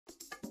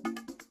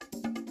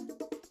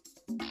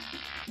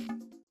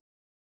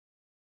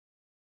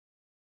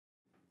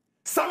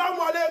Salaam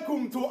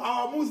alaikum to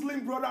our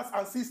Muslim brothers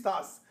and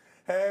sisters.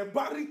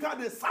 Barika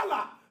de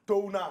Salah to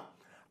una.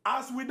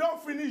 As we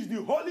don't finish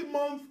the holy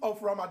month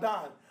of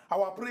Ramadan,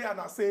 our prayer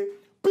now say,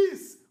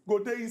 peace go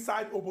there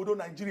inside Obodo,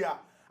 Nigeria.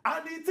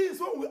 And it is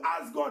what we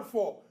ask God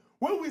for.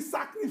 When we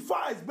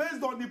sacrifice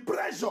based on the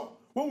pressure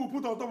when we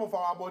put on top of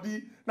our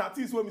body, that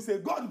is when we say,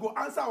 God go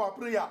answer our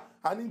prayer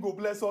and He go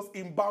bless us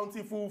in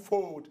bountiful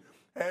fold.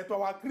 To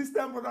our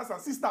Christian brothers and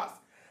sisters,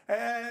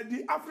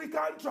 the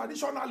African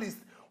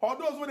traditionalists, or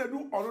those when they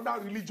do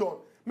another religion,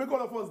 make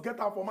all of us get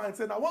out for mind and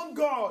say, now one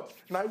God,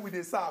 now we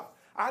they serve.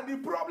 And the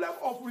problem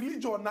of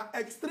religion, now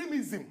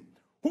extremism.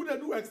 Who they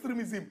do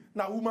extremism?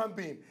 Now human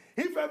being.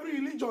 If every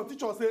religion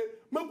teach us, say,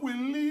 make we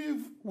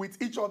live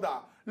with each other,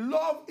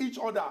 love each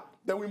other,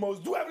 then we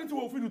must do everything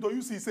we do to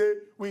you see, say,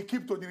 we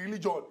keep to the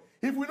religion.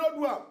 If we not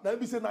do it, then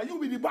we say, now you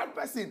be the bad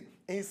person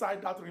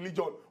inside that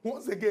religion.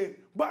 Once again,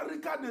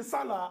 Barika de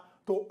Salah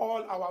to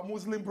all our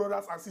Muslim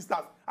brothers and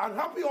sisters. And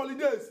happy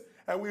holidays.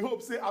 And we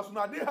hope, say, as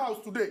una dey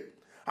house today,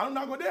 and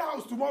una go dey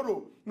house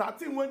tomorrow,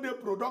 nothing when they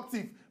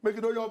productive, make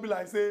it all be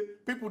like, say,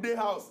 people dey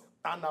house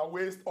and a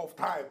waste of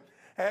time.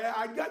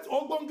 I get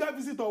Ogbonge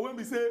visitor when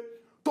we say,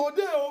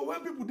 today, when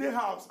people dey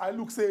house, I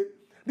look, say,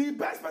 the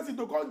best person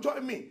to come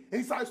join me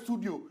inside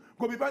studio,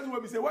 go be person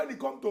when we say, when he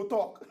come to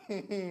talk,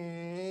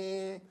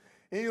 in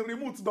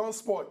remote don't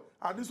spoil.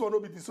 And this one will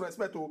be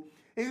disrespect.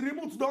 In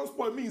remote don't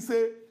spoil me,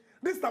 say,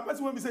 this the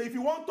person when we say, if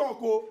you want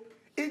talk,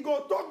 he go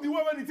talk the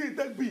way when he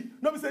take be.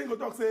 No be say he go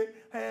talk, say,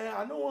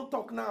 I don't want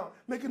talk now.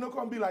 Make it not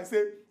come be like,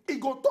 say, he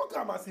go talk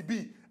as he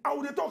be. And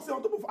when they talk, say,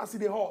 on top of as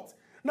he hot.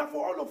 Now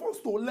for all of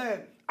us to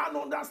learn and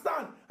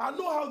understand and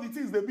know how the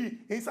things they be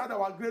inside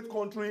our great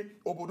country,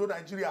 Obodo,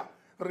 Nigeria.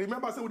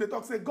 Remember, say, when they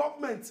talk, say,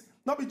 government,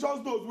 not be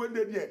just those when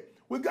they're there.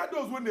 We got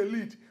those when they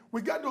lead.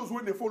 We got those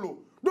when they follow.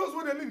 Those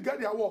when they lead get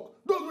their work.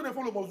 Those when they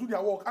follow must do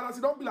their work. And as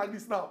it don't be like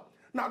this now.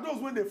 Now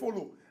those when they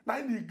follow, now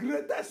in the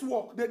greatest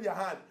work, they their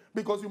hand.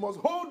 Because you must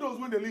hold those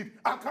when they lead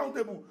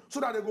accountable so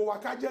that they go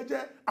waka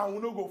jeje and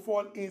will not go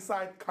fall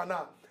inside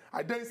canal.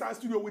 I then inside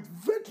studio with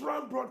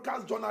veteran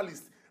broadcast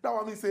journalists. That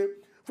what I mean say,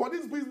 for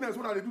this business,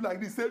 when they do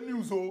like this, say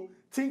news,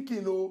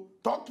 thinking,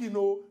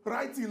 talking,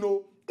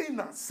 writing, in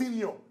a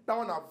senior. That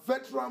one a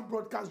veteran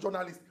broadcast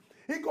journalist.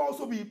 He can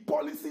also be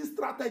policy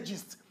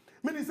strategist.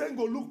 Meaning saying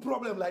go look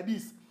problem like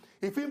this.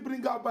 If he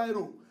bring out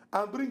biro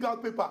and bring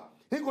out paper,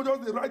 he could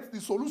just write the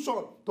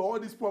solution to all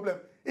this problem.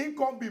 He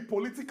can be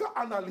political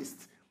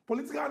analyst.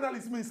 Political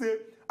analyst means say,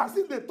 as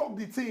if they talk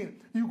the thing,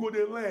 you go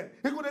they learn.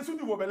 You go they shoot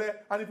you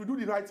and if you do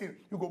the right thing,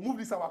 you go move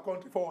this our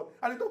country forward.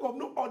 And they talk of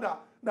no other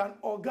than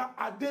Oga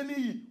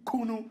Adeni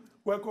Kunu.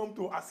 Welcome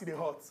to Aside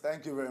Hot.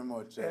 Thank you very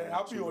much.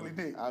 Happy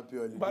holiday. Happy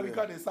holiday.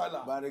 Barika de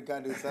Salah.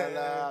 Barika de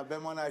Salah.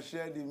 Bemona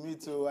share the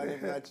meat and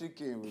if not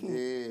chicken.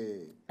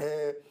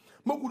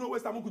 Moku no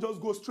waste time, Moku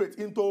just go straight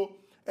into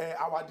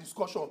our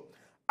discussion.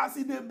 As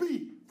it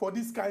be for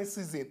this kind of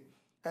season,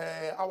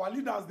 our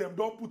leaders them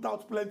don't put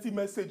out plenty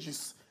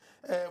messages.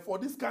 For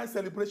this kind of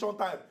celebration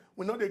time,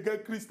 we know they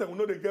get Christian, we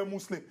know they get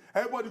Muslim.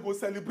 Everybody go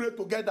celebrate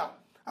together.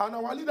 And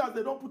our leaders,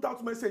 they don't put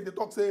out message. They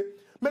talk, say,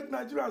 make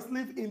Nigerians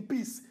live in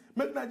peace.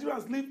 Make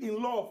Nigerians live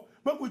in love.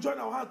 Make we join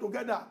our hands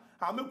together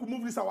and make we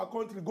move this our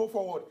country, go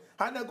forward.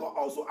 And they go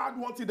also add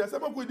one thing. They say,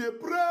 make we they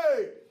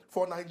pray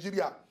for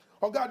Nigeria.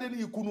 Oga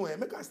Adeni Ikunu,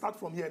 make I start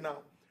from here now.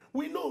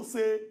 We know,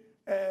 say,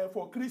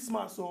 for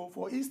Christmas,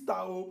 for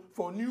Easter,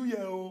 for New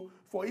Year,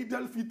 for Eid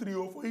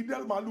al-Fitr, for Eid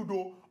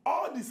al-Maulud,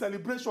 all the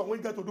celebration we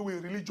get to do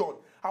with religion.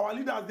 Our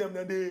leaders, them,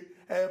 then they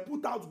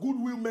put out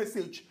goodwill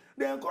message.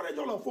 They encourage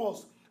all of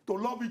us to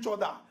love each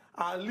other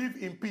and live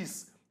in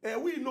peace.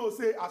 We know,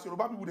 say, as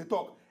Yoruba people they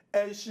talk,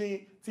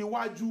 Eshin,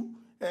 Tiwaju,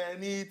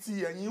 ni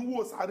ti ẹ̀yin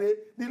wo sáré.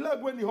 The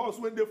leg when the horse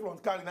when they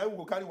front carry, now we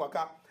go carry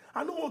waka.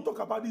 I don't want to talk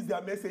about these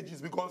their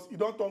messages because it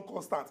don't turn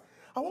constant.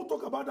 I want to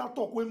talk about that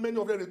talk when many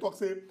of them they talk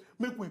say,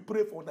 make we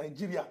pray for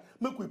Nigeria,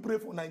 make we pray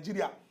for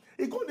Nigeria.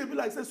 It can't be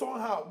like say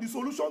somehow the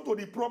solution to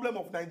the problem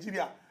of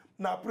Nigeria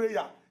na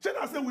prayer. Should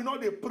I say we know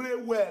they pray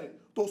well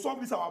to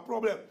solve this our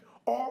problem,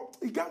 or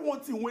it get one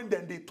thing when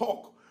then they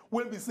talk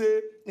when we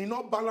say it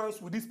not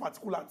balance with this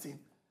particular thing.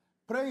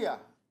 Prayer,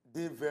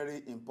 they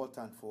very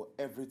important for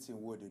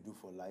everything what they do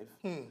for life.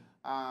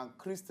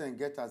 Christian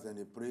get as and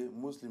they pray,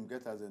 Muslim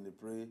get as and they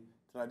pray,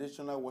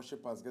 traditional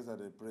worshippers get as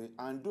they pray,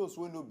 and those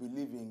who don't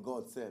believe in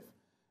God self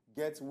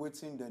get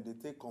waiting, then they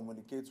take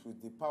communicate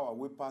with the power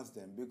we pass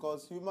them,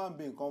 because human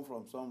beings come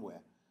from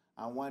somewhere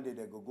and one day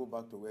they go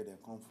back to where they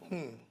come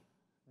from.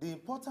 The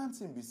important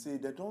thing be say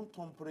they don't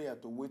turn prayer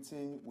to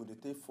waiting where they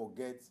take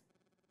forget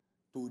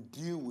to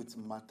deal with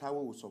matter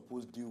we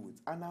supposed deal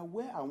with. And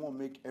where I want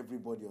to make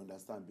everybody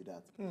understand be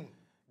that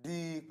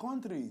the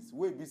countries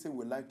where we say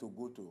we like to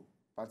go to,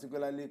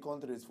 particularly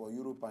countries for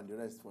Europe and the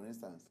rest, for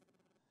instance,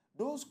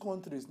 those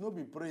countries no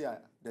be prayer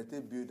that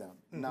they build them.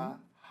 Now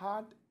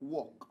hard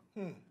work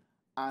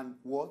and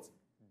what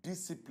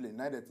discipline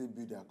now that they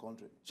build their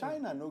country.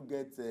 China no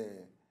get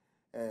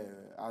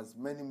as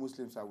many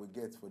Muslims as we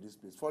get for this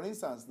place. For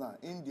instance, now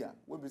India,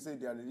 where we say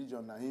their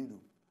religion na Hindu,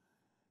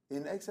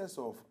 in excess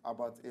of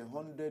about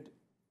 100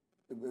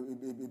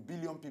 a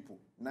billion people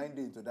 9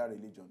 days into that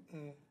religion.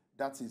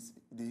 That is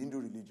the Hindu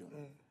religion.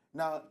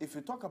 Now, if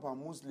you talk about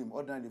Muslim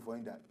ordinarily for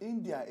India,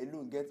 India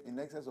alone gets in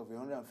excess of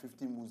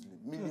 150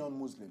 million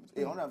Muslims.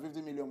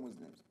 150 million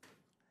Muslims.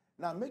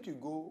 Now, make you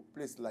go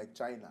place like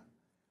China,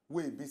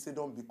 where BC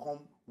don't become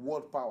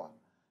world power.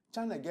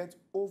 China gets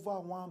over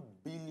 1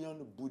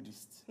 billion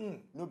Buddhists.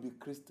 No be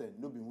Christian,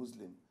 no be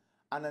Muslim.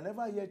 And I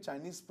never hear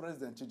Chinese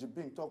President Xi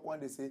Jinping talk when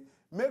they say,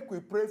 make we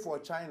pray for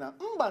China.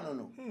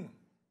 No.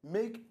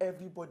 Make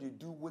everybody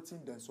do what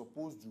they're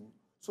supposed to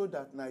so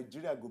that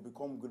Nigeria will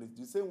become great.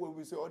 The same way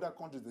we say other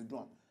countries they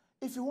do.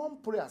 If you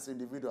want to pray as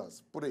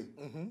individuals, pray.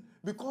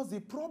 Because the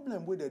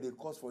problem where they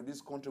cause for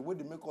this country, where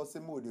they make us say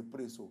more, they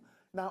pray so.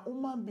 Now,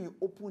 human being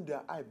open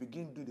their eye,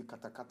 begin do the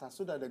katakata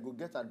so that they go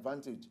get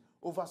advantage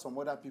over some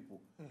other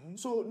people.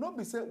 So, not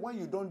be say when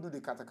you don't do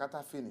the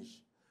katakata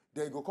finish,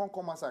 they go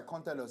come outside,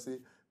 come tell us say,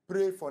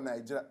 pray for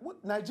Nigeria.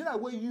 Nigeria,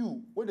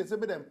 where they say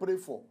them pray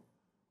for,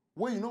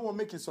 where you know what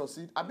make it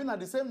succeed. I've been at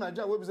the same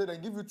Nigeria where we say they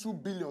give you 2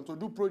 billion to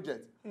do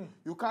project.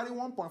 You carry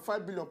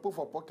 1.5 billion put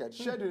for pocket,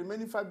 share the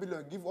remaining 5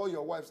 billion, give all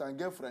your wives and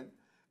girlfriend.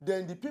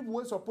 Then the people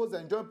who are supposed to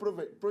enjoy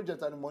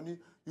project and the money,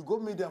 you go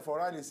meet them for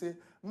rally, say,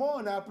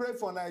 more now pray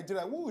for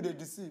Nigeria. Who would they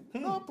deceive?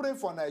 No pray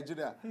for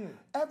Nigeria.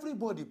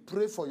 Everybody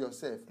pray for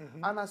yourself.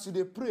 And as you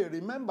they pray,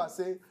 remember,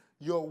 say,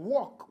 your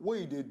work,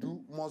 what they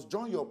do, must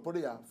join your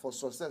prayer for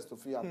success to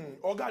feel happy.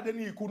 Oga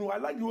Deni Ikunu, I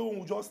like the way when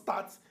we just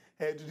start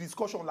the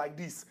discussion like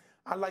this.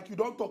 And like you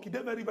don't talk, it's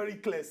very, very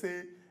clear.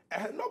 Say,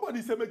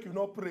 nobody say make you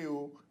not pray.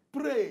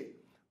 Pray.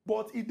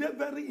 But it's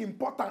very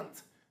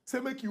important. Say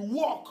make you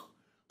walk.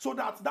 So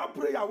that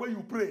prayer where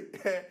you pray,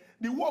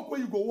 the work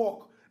where you go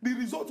walk, the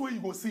result where you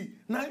go see,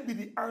 now be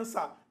the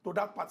answer to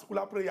that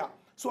particular prayer.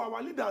 So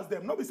our leaders,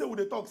 them, not be say when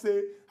they talk,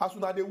 say, as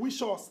soon as they wish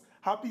us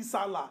happy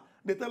Salah,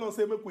 they tell us,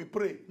 say, make we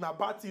pray, na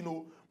bad, you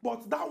know.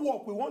 But that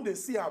work, we want to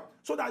see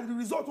so that the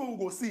result where we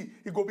go see,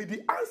 it go be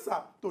the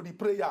answer to the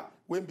prayer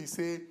when we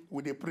say,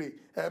 we they pray.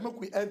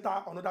 Make we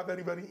enter another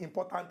very, very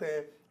important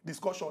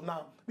discussion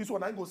now. This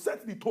one, I go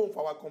set the tone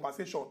for our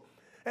conversation.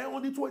 And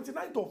on the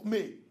 29th of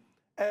May,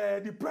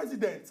 the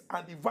president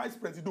and the vice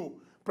president,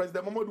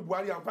 President Muhammadu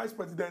Buhari and Vice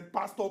President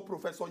Pastor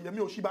Professor Yemi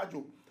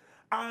Osinbajo,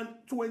 and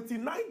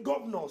 29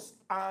 governors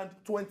and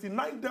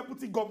 29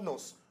 deputy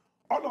governors,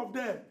 all of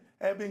them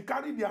have been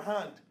carried their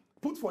hand,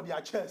 put for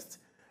their chest,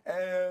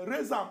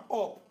 raise them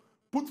up,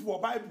 put for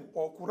Bible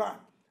or Quran,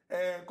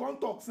 come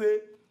talk, say,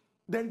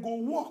 then go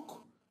work,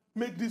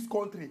 make this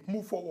country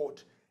move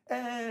forward.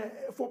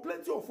 For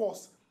plenty of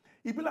us,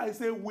 it be like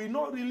say, we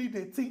not really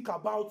they think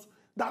about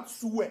that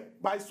swear.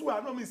 By swear,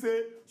 I don't mean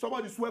say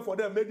somebody swear for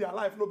them, make their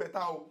life no better.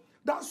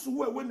 That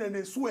swear when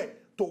they swear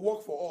to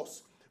work for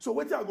us. So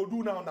what I go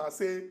do now,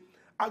 say,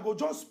 I go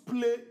just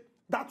play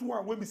that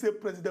one when we say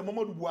President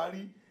Muhammadu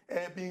Buhari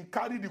being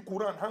carry the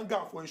Quran, hang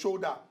out for his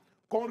shoulder,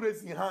 come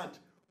raise his hand,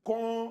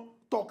 come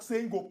talk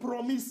saying, go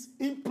promise,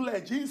 in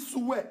pledge, in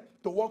swear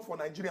to work for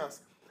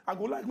Nigerians. I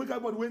go like make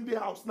everybody when they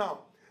house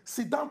now,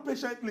 sit down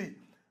patiently,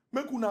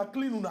 make una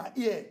clean una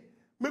ear,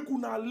 make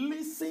una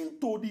listen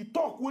to the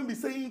talk when we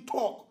saying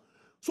talk,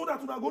 so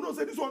that una go know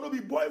say this one no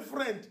be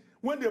boyfriend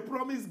when they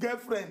promise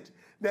girlfriend.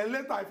 Then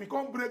later if he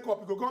can't break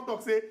up, he go come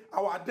talk say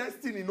our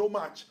destiny no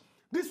match.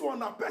 This one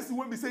na person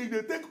when we say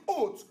they take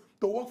oath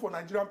to work for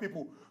Nigerian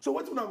people. So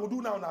what una go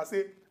do now? Now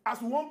say as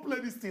we won't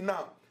play this thing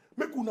now,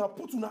 make una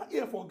put una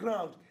ear for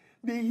ground.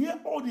 They hear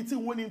all the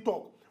thing when he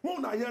talk. When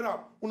una hear am,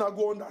 una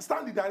go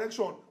understand the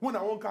direction when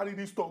I won't carry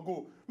this talk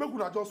go. Make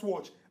una just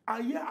watch.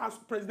 And here as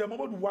President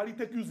Muhammadu Buhari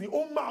take use his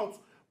own mouth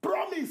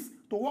promise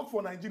to work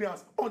for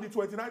Nigerians on the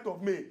 29th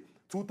of May,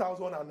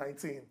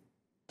 2019.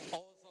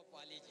 Oath of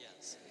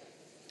allegiance.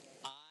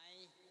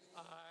 I,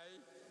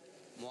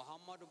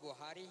 Muhammadu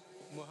Buhari,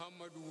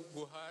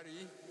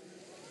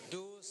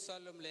 do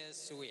solemnly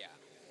swear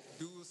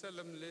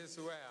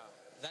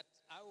that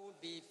I will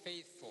be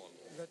faithful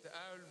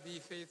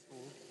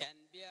and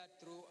bear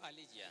true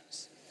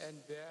allegiance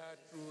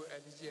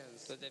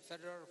to the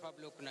Federal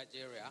Republic of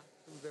Nigeria,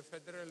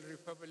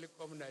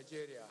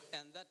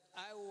 and that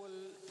I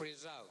will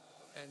preserve,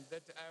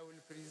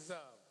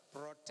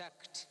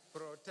 protect,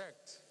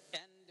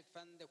 and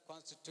defend the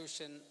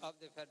Constitution of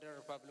the Federal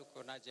Republic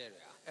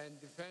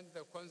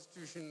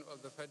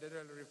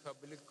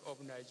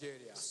of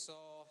Nigeria. So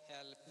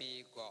help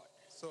me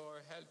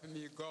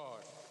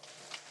God.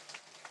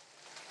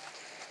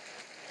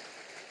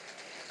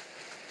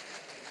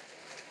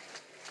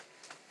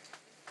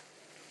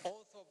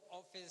 Oath of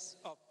office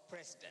of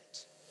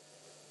President.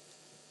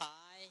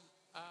 I,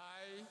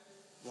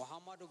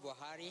 Muhammadu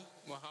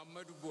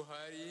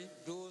Buhari,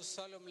 do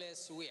solemnly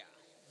swear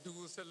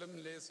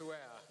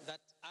that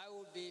I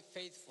will be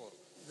faithful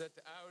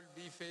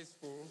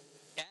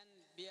and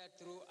bear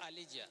true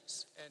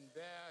allegiance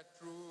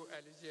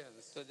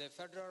to the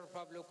Federal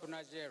Republic of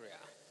Nigeria,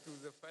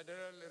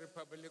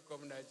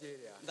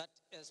 that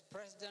as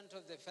President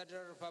of the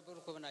Federal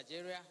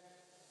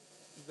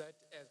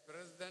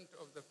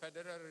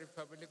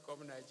Republic of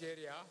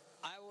Nigeria,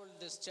 I will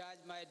discharge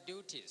my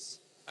duties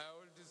I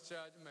will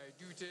discharge my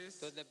duties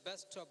to the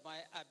best of my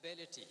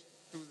ability,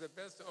 to the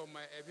best of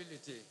my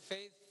ability,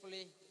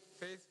 faithfully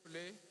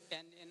faithfully,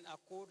 and in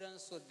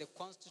accordance with the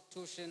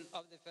Constitution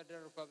of the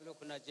Federal Republic of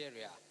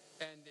Nigeria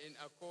and in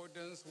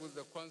accordance with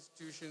the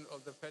Constitution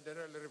of the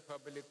Federal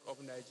Republic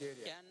of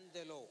Nigeria and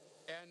the law,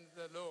 and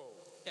the law,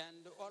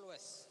 and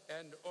always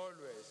and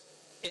always,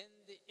 in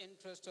the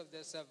interest of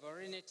the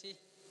sovereignty,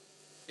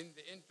 in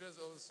the interest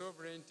of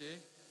sovereignty,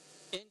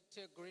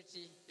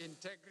 integrity,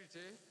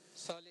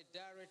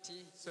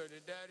 solidarity,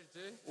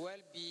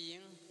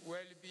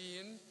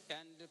 well-being,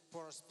 and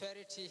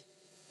prosperity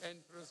and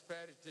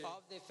prosperity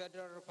of the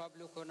Federal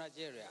Republic of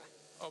Nigeria,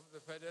 of the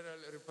Federal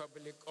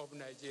Republic of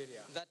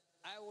Nigeria, that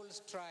I will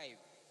strive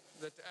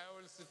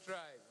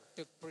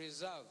to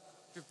preserve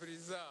the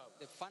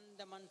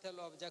fundamental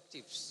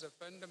objectives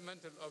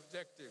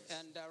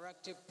and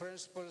directive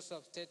principles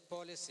of state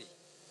policy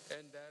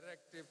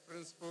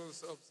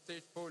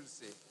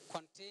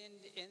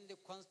contained in the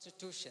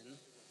Constitution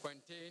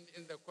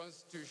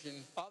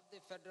of the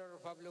Federal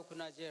Republic of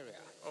Nigeria,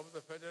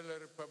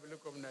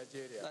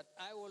 that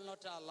I will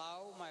not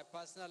allow my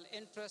personal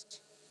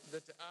interest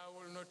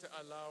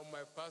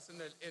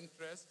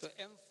to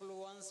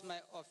influence my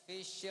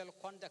official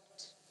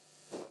conduct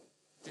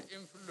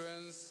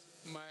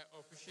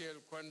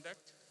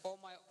or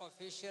my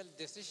official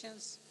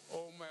decisions,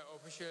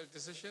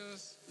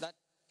 that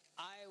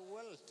I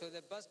will, to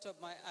the best of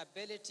my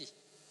ability,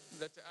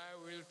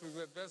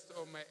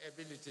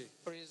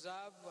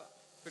 preserve,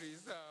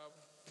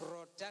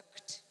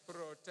 protect,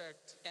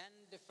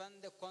 and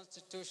defend the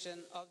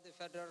Constitution of the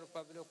Federal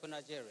Republic of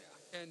Nigeria,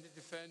 and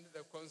defend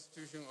the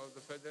Constitution of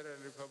the Federal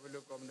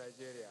Republic of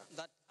Nigeria,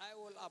 that I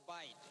will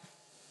abide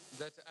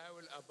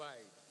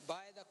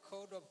by the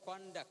code of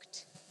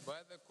conduct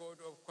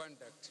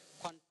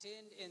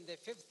contained in the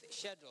fifth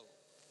schedule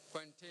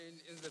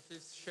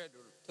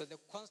to the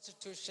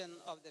Constitution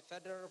of the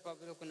Federal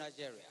Republic of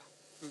Nigeria,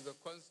 to the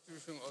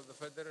Constitution of the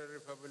Federal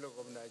Republic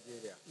of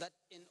Nigeria, that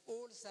in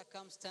all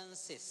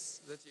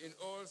circumstances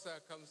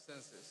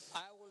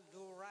I will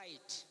do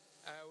right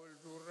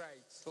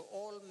to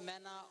all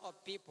manner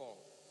of people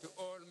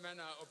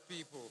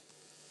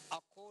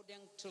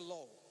according to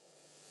law,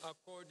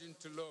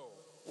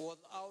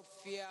 without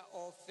fear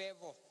or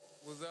favor,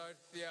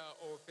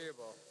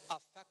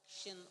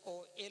 affection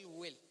or ill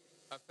will,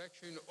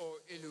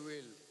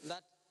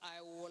 that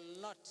I will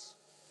not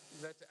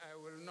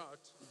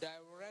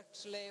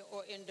directly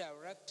or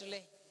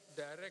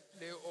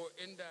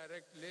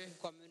indirectly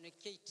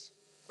communicate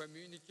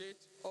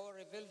or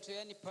reveal to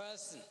any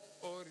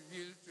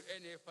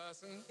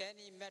person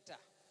any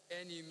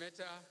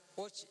matter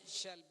which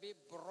shall be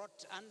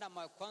brought under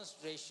my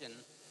consideration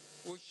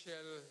or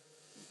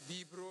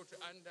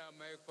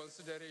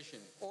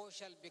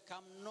shall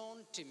become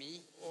known to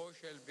me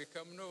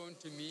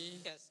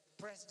as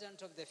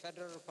President of the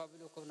Federal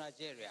Republic of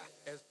Nigeria,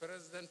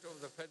 except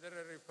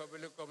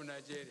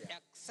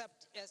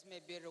as may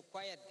be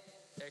required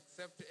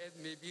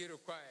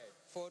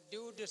for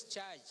due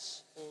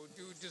discharge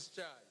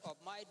of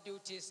my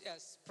duties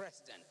as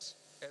President.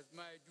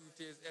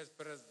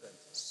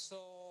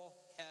 So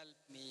help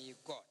me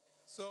God.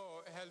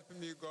 So help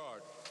me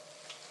God.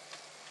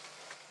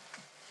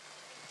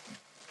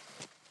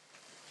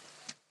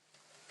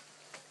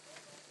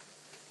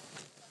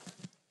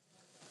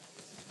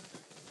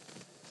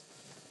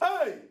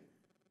 Hey,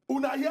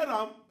 una hear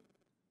am?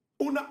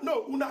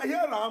 Una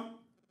hear am?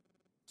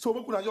 So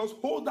we could just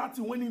hold that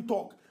thing when he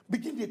talk,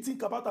 begin to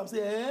think about am,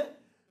 say,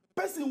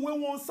 person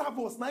when won't serve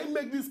us, now he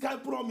make this kind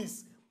of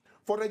promise.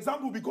 For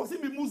example, because he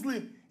be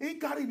Muslim, he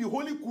carry the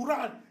Holy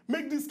Quran,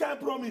 make this kind of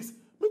promise.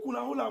 Make una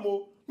hold am,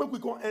 make we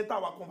come enter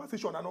our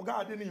conversation. And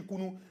Oga Adeni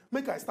Ikunu,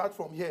 make I start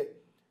from here.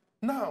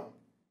 Now,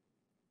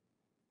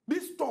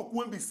 this talk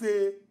when we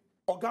say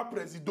Oga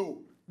Presido,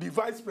 the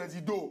Vice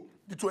Presido,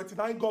 the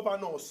 29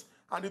 governors,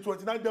 and the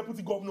 29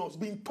 deputy governors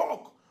being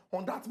talk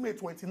on that May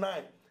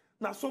 29.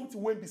 Now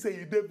something when we say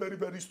it is very,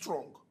 very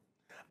strong.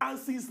 And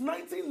since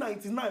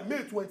 1999,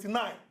 May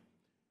 29,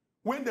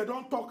 when they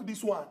don't talk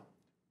this one,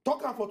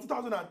 talk for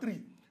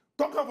 2003,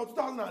 talk for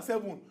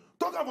 2007,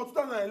 talk for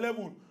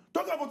 2011,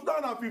 talk for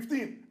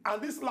 2015,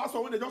 and this last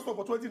one when they just talk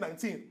for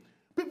 2019,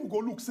 people go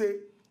look, say,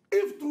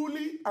 if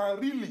truly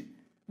and really,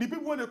 the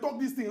people when they talk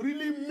this thing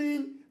really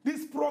mean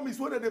this promise,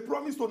 whether they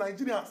promise to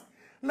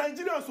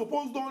Nigerians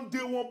suppose don't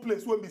day one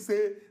place when we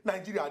say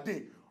Nigeria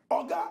day.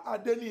 Oga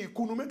Adeni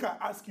Ikunu, make I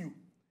ask you,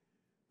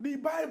 the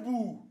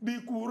Bible, the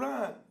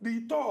Quran,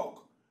 the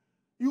talk,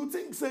 you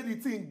think say the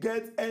thing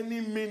get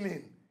any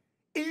meaning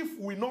if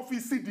we not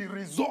see the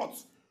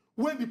results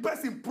when the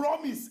person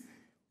promise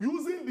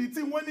using the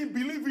thing when he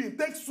believe in,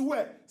 take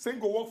swear, saying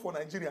go work for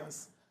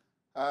Nigerians?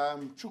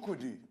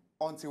 Chukudi,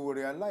 until we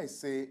realize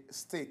say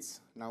state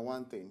na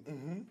one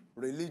thing,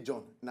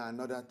 religion na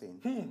another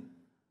thing.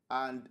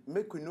 And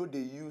make we know they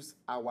use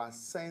our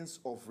sense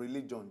of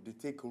religion, they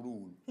take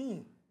rule.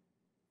 Then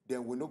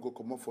we no go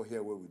come up for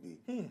here where we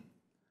dey.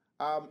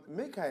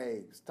 Make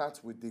I start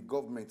with the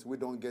government. We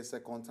don't get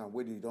second time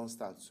where they don't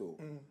start so.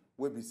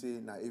 We be say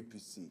na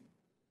APC.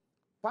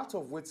 part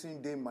of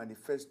wetin dey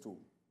manifesto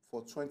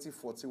for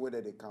 2040 wey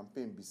dem dey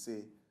campaign be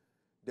say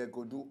they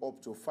go do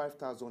up to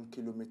 5,000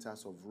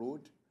 kilometers of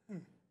road.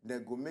 They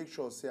go make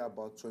sure say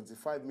about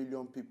 25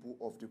 million people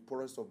of the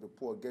poorest of the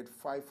poor get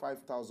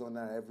 5,000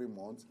 naira every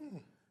month.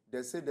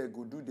 They say they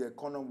go do the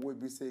economy wey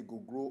be say go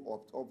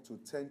grow up to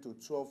 10 to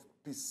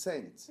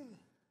 12%.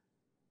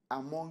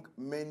 Among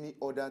many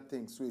other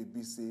things wey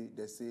be say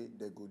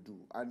they go do.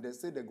 And they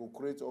say they go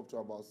create up to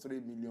about 3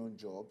 million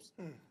jobs.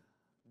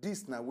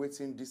 This na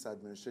wetin this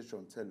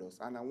administration tell us.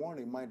 And I want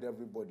to remind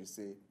everybody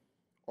say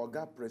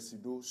Oga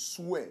Presido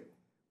swear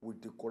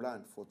with the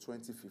Quran for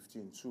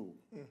 2015 too.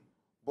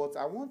 But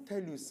I won't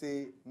tell you,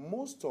 say,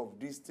 most of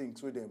these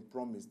things where they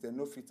promise, they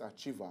no fit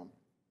achieve them.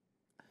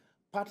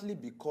 Partly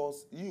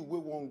because you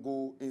will won't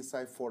go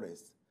inside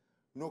forest,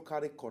 no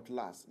carry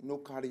cutlass, no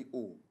carry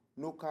hoe,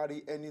 no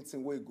carry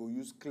anything where you go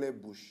use clear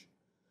bush.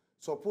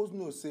 Suppose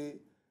no say,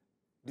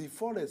 the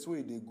forest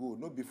where they go,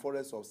 no be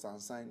forest of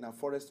sunshine, na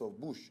forest of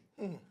bush.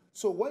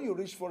 So when you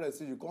reach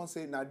forest, you can't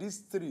say, now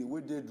this tree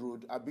where they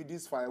road, I be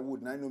this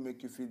firewood, now no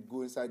make you fit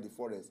go inside the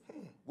forest.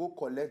 Go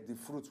collect the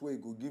fruits where you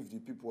go give the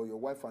people, your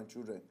wife and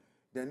children.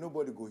 Then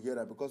nobody go hear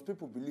that because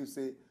people believe,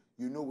 say,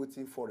 you know what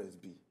in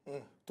forest be.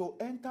 To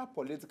enter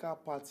political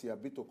party a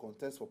bit to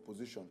contest for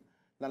position,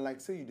 now like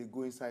say you they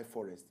go inside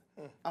forest.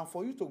 And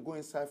for you to go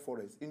inside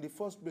forest, in the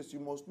first place, you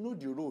must know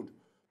the road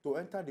to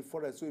enter the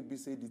forest, so it be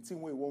say the thing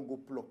where you won't go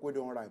pluck, where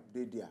don't ripe,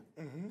 they there.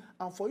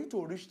 And for you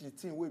to reach the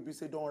thing where it be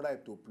say don't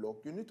ripe to pluck,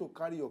 you need to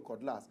carry your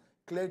cutlass,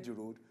 clear the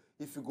road.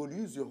 If you go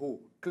use your hoe,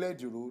 clear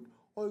the road,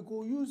 or you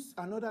go use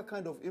another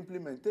kind of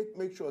implement,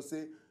 make sure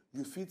say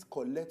you fit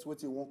collect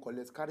what you want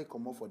collect, carry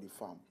come out for the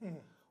farm.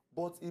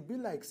 But it be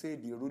like say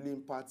the ruling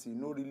party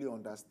no really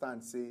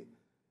understand, say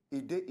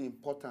it is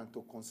important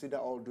to consider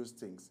all those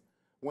things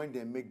when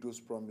they make those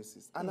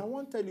promises. And I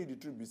want to tell you the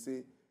truth, be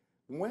say,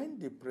 when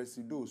the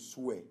Presido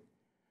swear,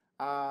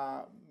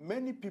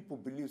 many people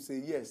believe,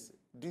 say, yes,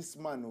 this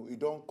man, he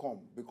don't come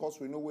because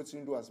we know what he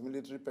do as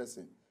military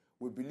person.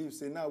 We believe,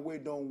 say, now we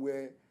don't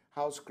wear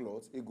house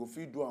clothes, he go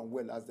fit do and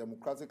well as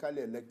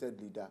democratically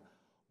elected leader.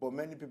 But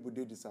many people,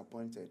 they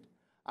disappointed.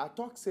 I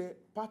talk, say,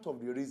 part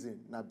of the reason,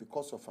 now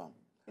because of him.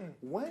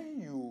 When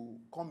you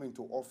come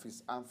into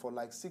office and for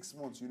like 6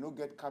 months, you don't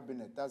get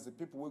cabinet, that's the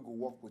people will go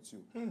work with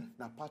you.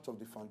 Now part of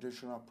the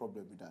foundational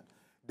problem with that.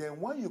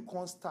 Then when you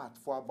can't start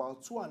for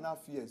about 2.5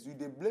 years, you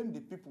they blame the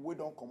people who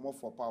don't come up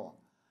for power.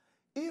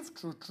 If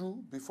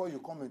true, before you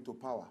come into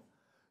power,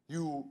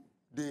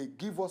 they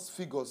give us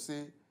figures,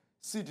 say,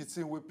 see the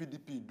thing where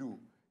PDP do.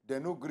 They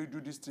no agree do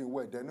this thing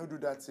well, they no do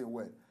that thing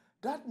well.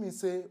 That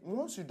means, say,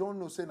 once you don't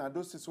know, say, now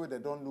those things where they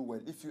don't do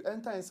well, if you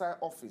enter inside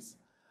office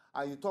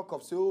and you talk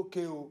of, say,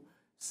 okay,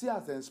 see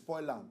as they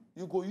spoil them,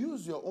 you go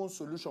use your own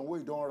solution where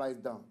you don't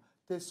write down.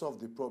 They solve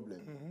the problem.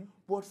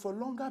 But for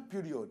longer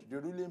period, the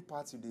ruling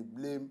party, they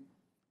blame,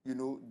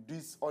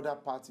 this other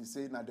party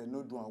saying that they're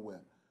not doing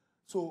well.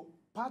 So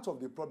part of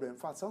the problem, in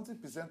fact,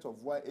 70%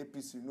 of why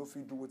APC no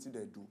fit do what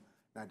they do,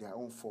 now their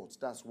own fault.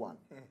 That's one.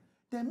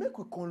 Then make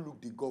we come look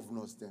the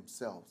governors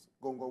themselves.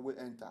 Gongo will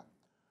enter.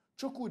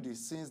 Chukudi,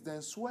 since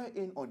then swear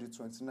in on the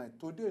 29th.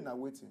 Today na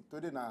waiting.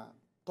 Today na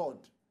 3rd,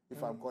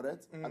 if I'm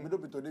correct. I mean,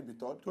 don't be today be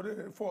 3rd.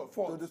 Today,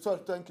 4th. Sorry,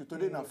 thank you.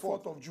 Today na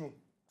 4th. 4th of June.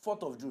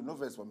 4th of June, no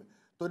verse for me.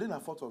 Today na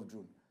 4th of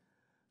June.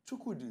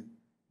 Chukudi,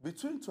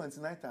 between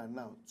 29th and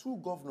now,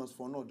 2 governors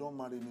for now don't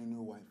marry any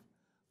new wife.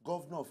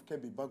 Governor of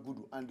Kebbi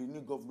Bagudu and the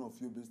new governor of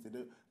Yobe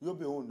State.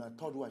 Yobe own na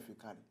 3rd wife you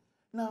carry.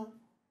 Now,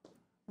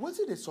 what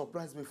did they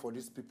surprise me for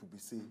these people be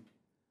saying?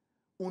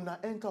 Una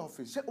enter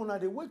office. Una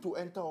the way to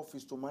enter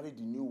office to marry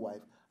the new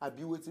wife, I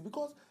be waiting.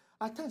 Because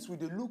at times we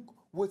they look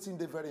waiting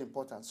they very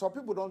important. Some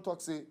people don't talk,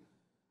 say,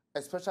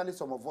 especially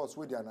some of us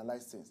where they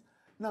analyze things.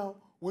 Now,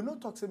 we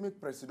not talk, say,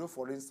 make Presido,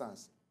 for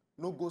instance,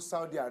 no go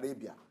Saudi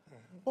Arabia.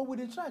 But when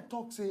they try to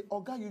talk, say, oh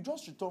God, you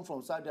just returned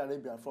from Saudi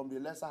Arabia, from the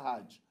Lesser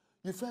Hajj.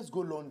 You first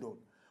go London.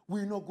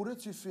 We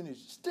inaugurate you finish.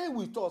 Stay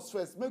with us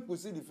first. Make we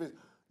see the face.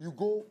 You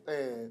go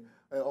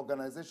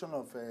Organization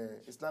of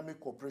Islamic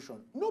Cooperation.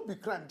 No be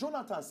crime.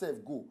 Jonathan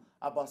self go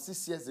about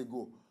 6 years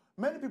ago.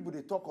 Many people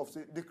they talk of,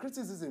 say, the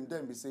criticism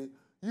them be say,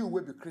 you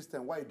will be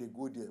Christian, why they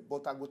go there?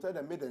 But I go tell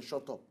them, make them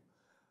shut up.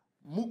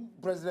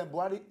 President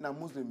Buhari na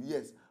Muslim,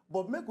 yes.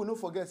 But make we not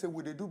forget, say,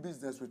 we they do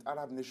business with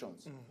Arab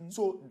nations.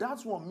 So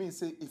that's what means,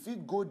 say, if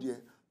it go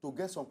there to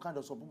get some kind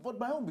of support. But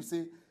my own be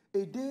say,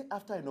 a day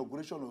after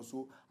inauguration or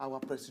so, our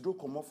president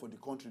come up for the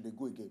country, they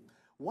go again.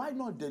 Why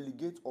not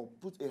delegate or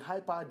put a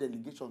high-power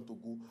delegation to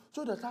go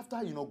so that after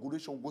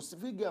inauguration,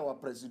 we get our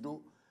president,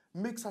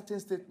 make certain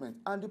statements,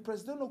 and the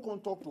president no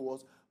come talk to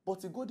us,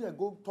 but he go there,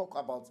 go talk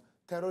about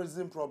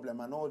terrorism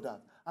problem and all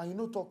that, and you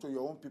no talk to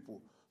your own people.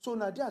 So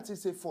now they are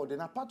say for, then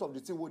a part of the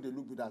thing where they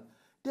look with that.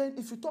 Then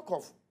if you talk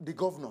of the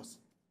governors,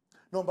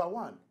 number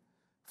one,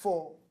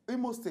 for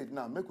Imo State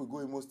now, make we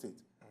go Imo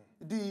State.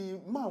 The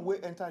man wey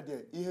enter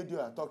there, he heard you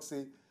talk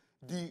say,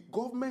 the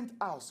government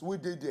house where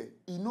they there,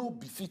 he no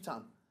befit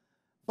am.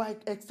 By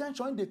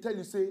extension, they tell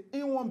you say,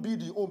 he won't be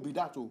the own be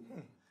that.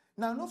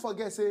 Now, don't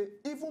forget, say,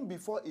 even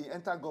before he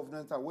enter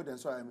government, where they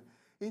saw him,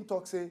 In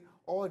talk say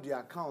all the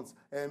accounts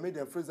made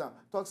them freeze them.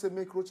 Talk say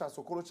make Rocha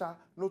Sokorocha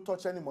no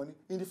touch any money.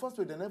 In the first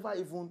place, they never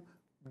even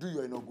do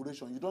your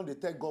inauguration. You don't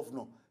detect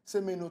governor. Say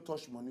may no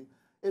touch money.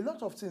 A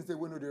lot of things they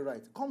will know they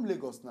right. Come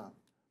Lagos now.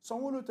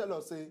 Someone will tell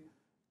us say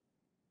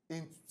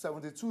in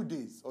 72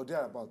 days or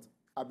thereabout,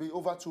 I'll be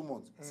over 2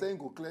 months, saying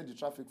go clear the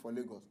traffic for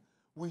Lagos.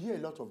 We hear a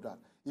lot of that.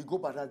 It go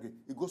Badagry,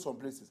 it go some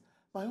places.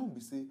 My own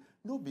be say,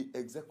 no be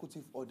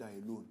executive order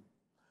alone.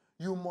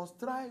 You must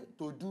try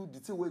to do the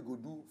thing we go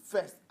do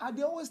first. And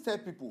they always tell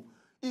people,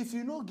 if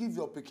you no give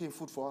your pikin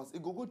food for us,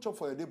 it go chop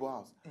for your neighbor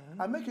house.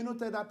 And make you not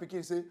tell that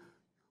pikin say,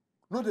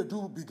 no they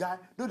do big guy,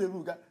 no they do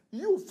big guy.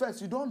 You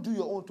first, you don't do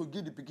your own to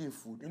give the pikin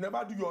food. You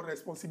never do your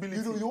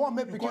responsibility. You want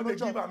make pikin no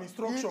give am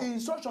instruction.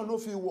 Instruction no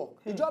fit work.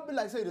 It just be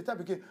like say the type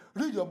pikin,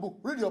 read your book,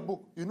 read your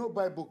book. You no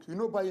buy book, you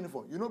no buy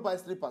uniform, you no buy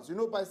slippers, you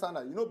no buy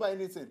sandal, you no buy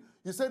anything.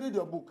 You say read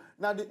your book.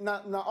 Now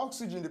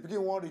oxygen the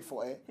pikin won't read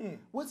for air.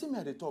 Wetin me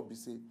at the top be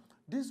say,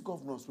 these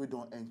governors we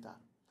don't enter,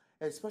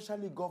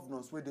 especially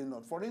governors where they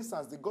not. For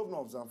instance, the governor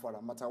of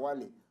Zamfara,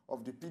 Matawale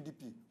of the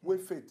PDP, we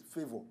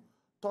favor,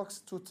 talks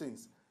two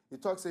things. He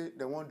talks say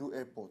they won't do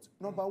airport.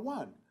 Number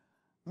one,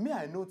 me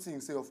I know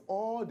things say of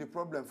all the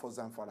problem for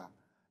Zamfara,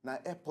 now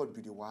airport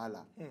be the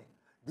wahala.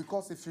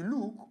 Because if you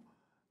look,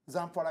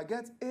 Zamfara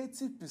gets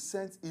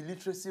 80%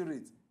 illiteracy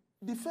rate.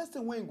 The first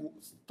thing when you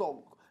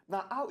talk,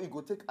 now how it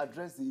go take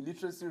address the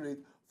illiteracy rate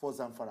for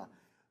Zamfara.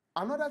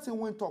 Another thing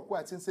when talk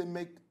where I think say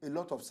make a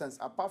lot of sense,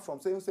 apart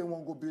from saying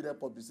one go build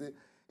airport, be say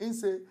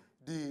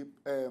the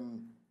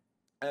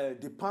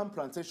palm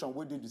plantation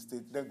where did the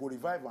state, then go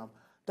revive them.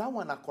 That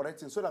one are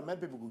correcting so that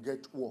many people could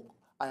get work.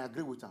 I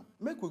agree with them.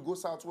 Make we go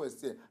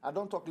southwest here. I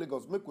don't talk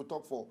Lagos. Make we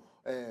talk for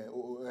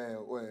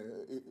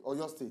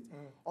Oyo State.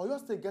 Oyo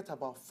State get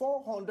about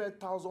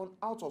 400,000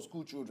 out of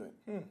school children.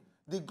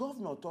 The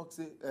governor talks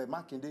say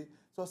Makinde.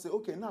 So say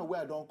okay now where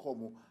I don't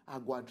come, I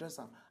go address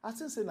them. I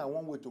still say now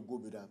one way to go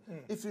with that.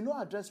 If you know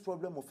address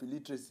problem of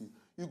illiteracy,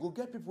 you go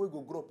get people who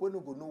go grow up when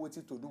no go know what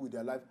to do with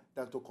their life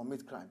than to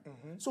commit crime.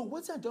 So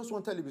what I just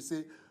want to tell you is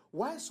say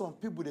why some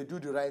people they do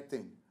the right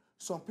thing.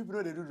 Some people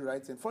know they do the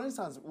right thing. For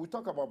instance, we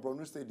talked about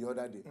Borno State the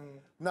other day.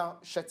 Now,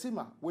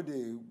 Shetima, where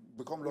they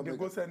become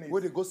lawmakers,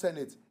 where they go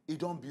Senate, it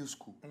don't build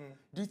school.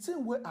 The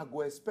thing where I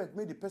go expect,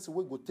 maybe the person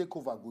where go take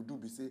over go do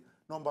be say,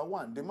 number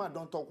one, the man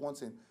don't talk one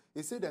thing.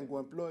 He said then go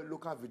employ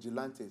local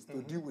vigilantes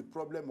to deal with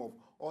problem of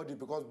all the,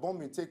 because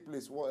bombing take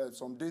place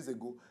some days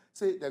ago.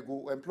 Say they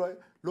go employ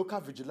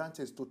local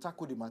vigilantes to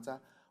tackle the matter.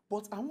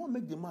 But I want to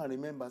make the man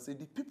remember, say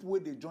the people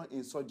where they join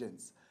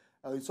insurgents,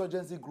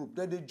 insurgency group,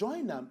 then they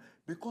join them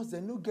because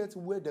they no get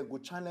where they go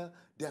channel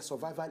their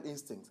survival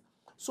instincts.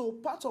 So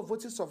part of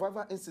what is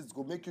survival instincts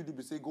go make you do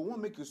be say go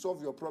want make you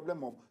solve your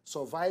problem of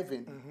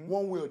surviving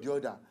one way or the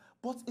other.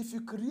 But if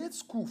you create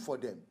school for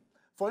them,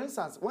 for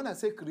instance, when I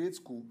say create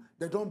school,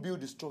 they don't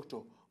build the structure,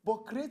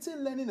 but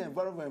creating learning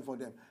environment for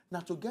them now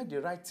to get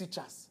the right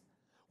teachers.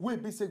 We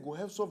be say go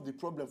help solve the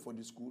problem for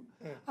the school,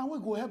 and we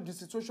go help the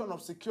situation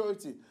of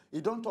security.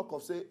 You don't talk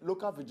of say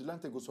local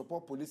vigilante go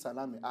support police and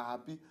army are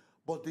happy.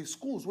 But the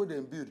schools where they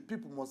build,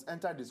 people must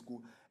enter the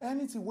school.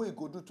 Anything where you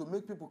go do to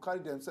make people carry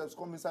themselves,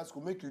 come inside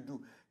school, make you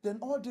do. Then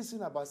all this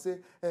thing about say,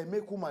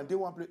 make woman, they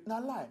want play.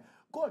 Now lie.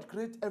 God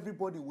create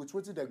everybody with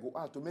what they go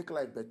out to make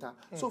life better.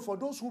 So for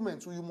those women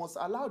too, you must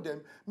allow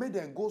them, make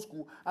them go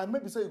school, and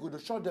maybe say you go to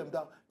shut them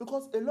down.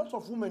 Because a lot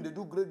of women, they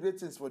do great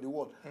things for the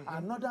world.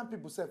 And other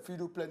people say, feel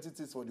do plenty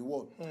things for the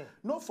world.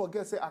 Don't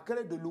forget, say,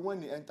 Akere Dolu,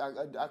 when he enter,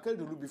 Akere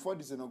Dolu, before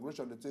this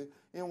inauguration, they say,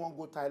 he won't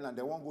go Thailand,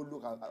 they won't go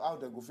look at how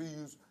they go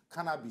use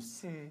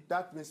cannabis.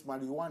 That means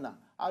marijuana.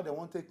 How they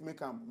want to make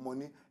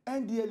money.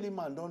 NDLE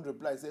man don't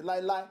reply, say,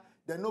 lie.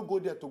 They no go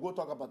there to go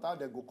talk about how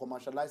they go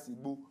commercialize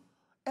Igbo.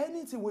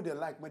 Anything where they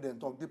like, make them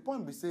talk. The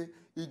point be say,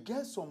 you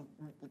get some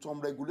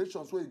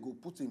regulations where you go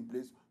put in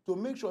place to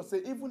make sure,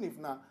 say, even if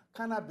now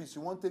cannabis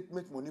you want to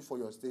make money for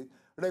your state,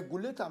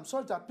 regulate them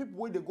such that people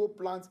where they go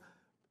plant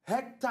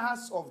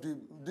hectares of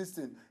this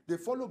thing, they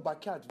follow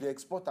backyard, they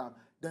export them,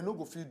 they no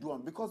go feed do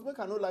them. Because make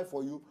I no lie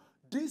for you,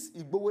 this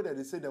Igbo way that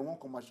they say they won't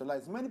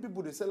commercialize, many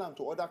people they sell them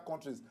to other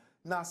countries.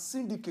 Now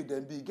syndicate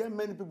them be get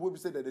many people will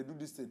say that they do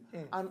this thing.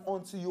 And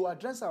until you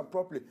address them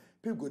properly,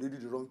 people go to do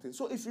the wrong thing.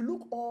 So if you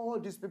look all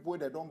these people where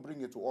they don't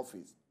bring it to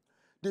office,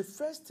 the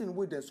first thing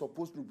where they're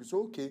supposed to be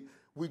so okay,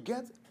 we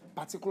get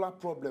particular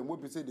problem where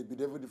we say they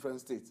be every different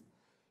states.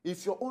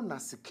 If your own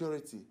is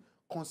security,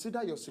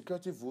 consider your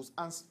security votes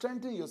and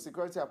strengthen your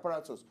security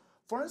apparatus.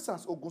 For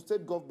instance, Ogun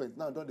State government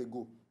now don't they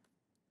go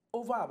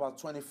over about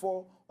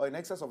 24 or in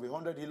excess of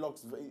 100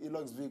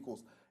 Hilux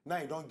vehicles. Now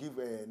you don't give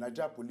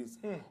Nigeria police.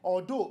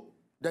 Although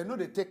they know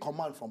they take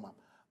command from them.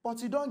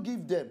 But you don't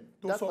give them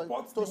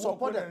to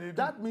support them.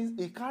 That means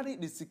he carry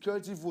the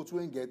security vote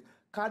when get,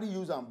 carry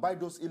use and buy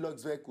those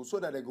Hilux vehicles so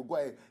that they go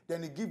ahead.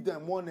 Then he give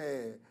them one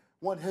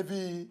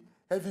heavy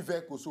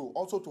vehicle. So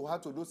also to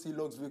add to those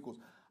Hilux vehicles.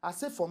 I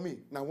say for me,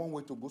 now one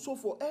way to go. So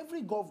for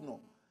every governor,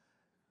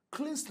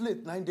 clean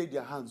slate 9 day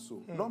their hands.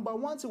 So number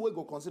one thing we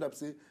go consider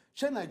say,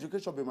 share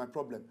education be my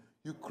problem.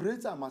 you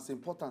create them as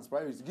important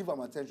priorities, give them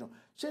attention.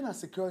 China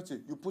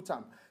security, you put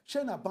them.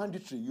 China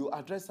banditry, you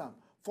address them.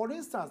 For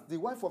instance, the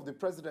wife of the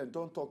president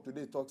don't talk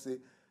today, say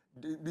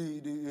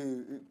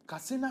the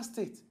Katsina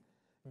state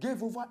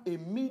gave over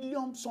 1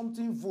 million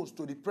something votes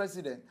to the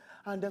president,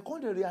 and they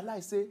come to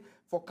realize, say,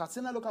 for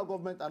Katsina local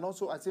government and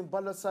also I think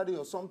Balasari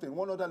or something,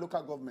 one other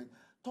local government,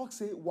 talk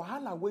say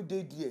wahala wey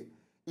dey there.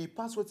 E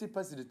pass wetin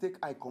person dey take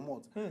eye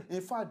comot.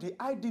 In fact, the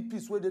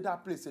IDPs wey dey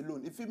that place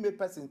alone, if it make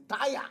person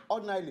tire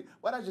ordinarily,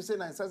 whether you say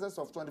na in excess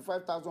of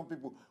 25,000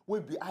 people wey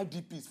be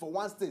IDPs for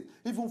one state,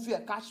 even fear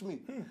catch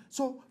me.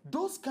 So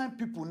those kind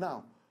people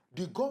now,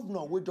 the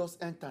governor wey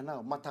just enter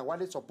now,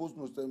 Matawale suppose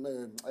know,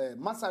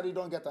 Masari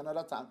don't get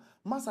another time.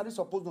 Masari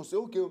suppose know say,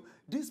 okay,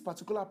 this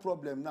particular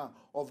problem now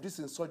of this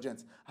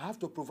insurgents, I have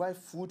to provide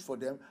food for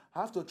them.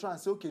 I have to try and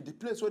say, okay, the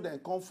place where they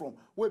come from,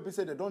 where they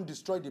say they don't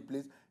destroy the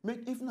place,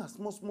 make even a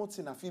small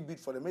thing a few bit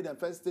for them, make them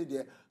first stay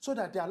there, so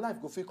that their life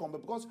go fit come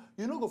back. Because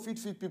you know go feed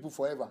people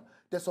forever.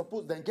 They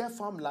suppose then get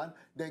farmland,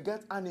 then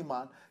get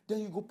animal, then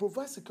you go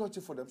provide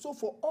security for them. So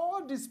for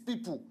all these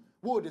people,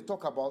 what they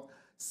talk about,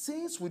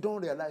 since we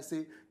don't realize,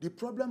 say, the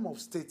problem of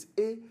state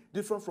A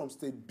different from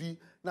state B,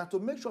 now to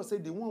make sure, say,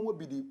 the one will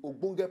be the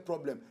Ogbonge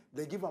problem,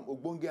 they give them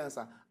Ogbonge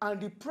answer.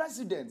 And the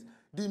president,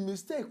 the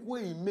mistake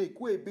where he make,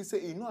 where he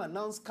say, he no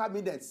announce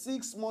cabinet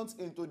 6 months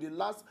into the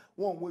last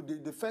one,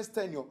 with the first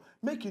tenure,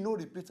 make he no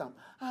repeat them.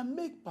 And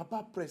make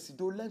Papa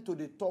Presido learn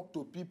to talk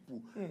to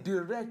people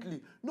directly.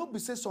 No be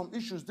say some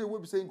issues, they will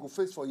be saying go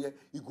face for here,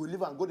 he go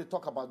live and go to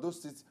talk about those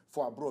things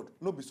for abroad.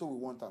 No be so we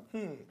want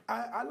them.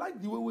 I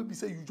like the way we be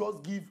say you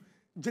just give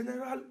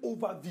general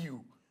overview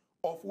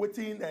of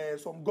waiting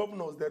some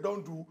governors they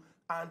don't do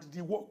and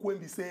the work when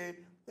they say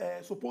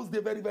suppose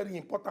they're very, very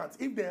important.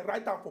 If they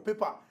write down for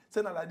paper,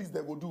 say like this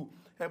they go do.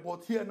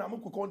 But here now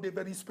they're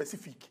very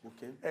specific.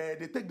 Okay.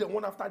 They take them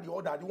one after the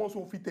other, the ones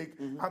who fit take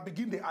and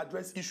begin to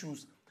address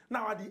issues.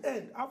 Now at the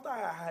end, after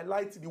I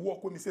highlight the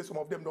work when they say some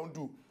of them don't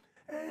do,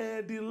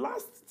 the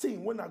last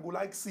thing when I go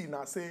like see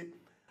now say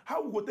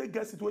how we go take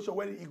get situation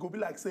where it go be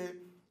like say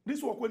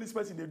this work when this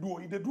person they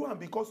do them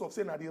because of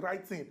saying the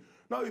right thing.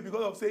 Now it's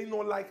because of saying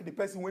not like the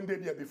person when they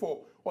there before,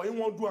 or you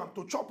want to do them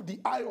to chop the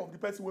eye of the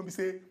person when we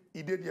say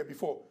he did there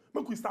before.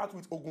 Make we start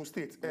with Ogun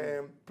State,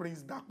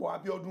 Prince Dapo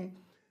Abiodun,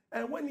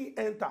 and when he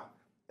enter,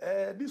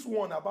 this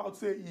one about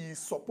say he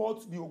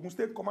supports the Ogun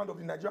State command of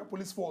the Nigerian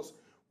Police Force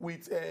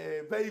with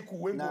a vehicle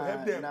when go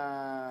help them.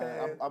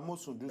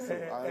 Amosu do so.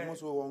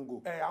 Amosu won't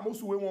go.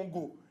 Amosu won't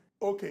go.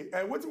 Okay,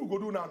 what we go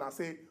do now? And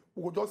say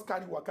we go just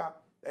carry waka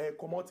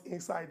come out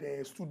inside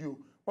the studio.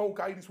 When we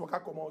carry this waka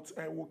come out,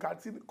 we'll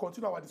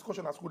continue our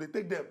discussion as we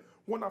take them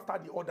one after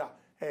the other.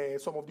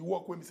 Some of the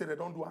work when we say they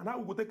don't do, and now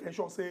we go take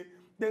ensure say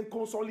then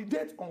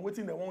consolidate on what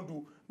they want to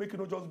do. Make it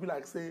not just be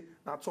like say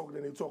now talk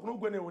then they talk. No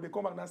go anywhere they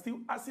come back and still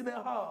as in their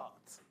heart.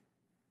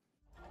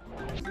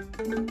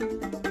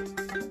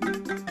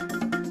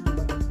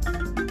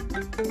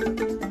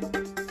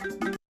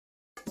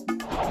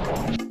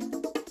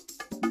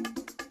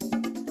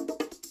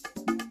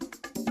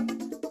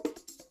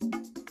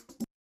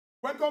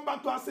 Welcome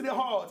back to our City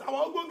Heart.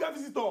 Our Ogonga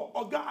visitor,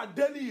 Oga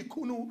Adeli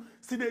Ikunu,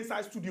 City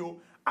inside studio,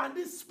 and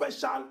this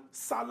special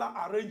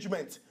Sala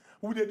arrangement.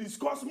 We will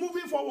discuss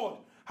moving forward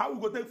how we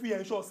go take free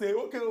ensure say,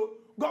 okay,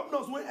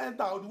 governors will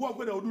enter, the work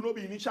when they will do not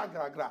be initial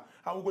gra,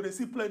 and we're going to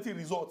see plenty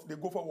results, they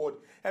go forward.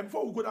 And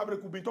before we go down, we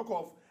could be talk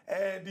of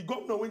the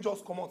governor when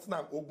just come out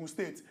now, Ogun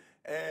State,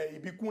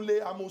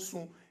 Ibikunle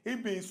Amosun, he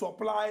been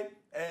supply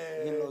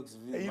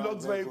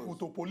Hilux vehicle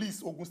to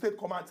police, Ogun State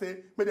command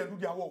say, make them do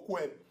their work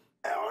well.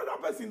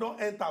 Another person don't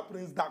enter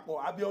Prince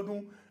Dapo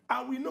Abiodun,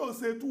 and we know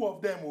say two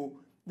of them,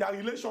 their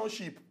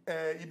relationship,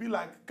 it be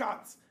like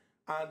cat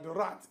and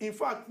rat. In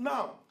fact,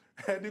 now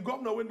the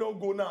governor when don't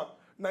go now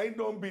he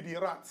don't be the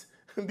rat.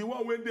 The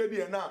one when they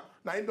there now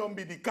he don't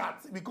be the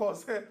cat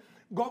because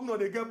governor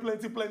they get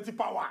plenty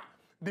power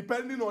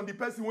depending on the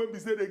person when we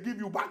say they give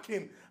you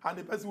backing and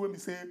the person when we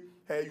say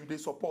you they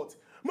support.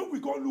 But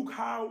we can look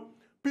how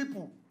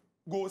people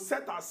go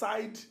set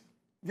aside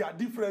their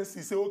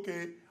differences. Say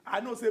okay,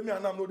 I know say me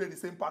and I'm not the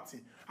same party.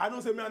 I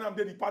know say me and I'm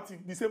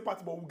the same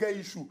party, but we get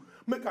issue.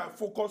 Make I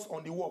focus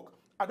on the work.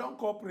 I don't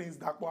call Prince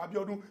Dapo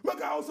Abiodun.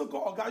 Make I also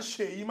call Oga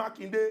Seyi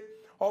Makinde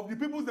of the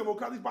People's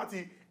Democratic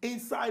Party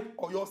inside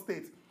Oyo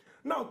State.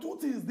 Now, two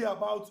things there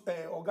about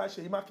Oga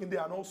Seyi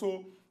Makinde and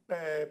also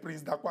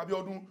Prince Dapo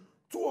Abiodun.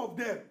 Two of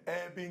them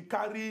been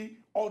carry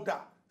order,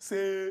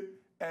 say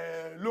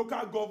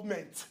local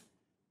government,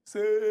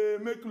 say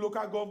make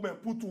local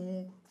government put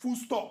to full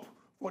stop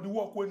for the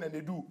work when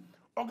they do.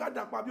 Oga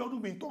Dapo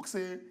Abiodun been talk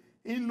say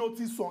he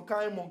noticed some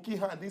kind monkey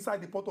hand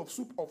inside the pot of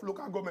soup of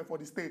local government for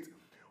the state.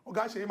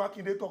 Oga Seyi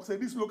Makinde talk say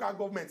this local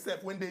government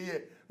self when they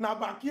here now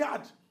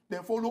backyard they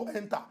follow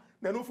enter,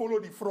 they don't follow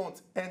the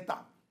front enter.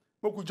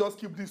 But we just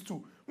keep these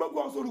two. But we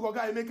also look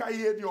at Emeka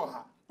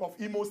Ihedioha of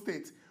Imo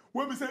State.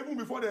 When we say even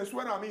before they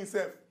swear at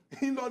himself,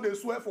 he not they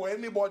swear for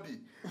anybody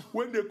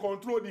when they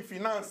control the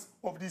finance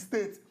of the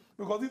state.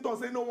 Because he don't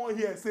say no one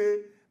here say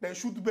they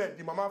shoot bird,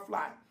 the mama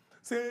fly.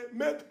 say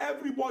make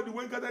everybody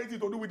when get anything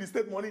to do with the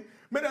state money,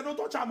 make dem no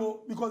touch am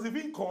o, because if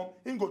he come,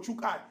 he go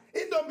chook eye.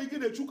 He don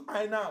begin dey chook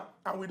eye now,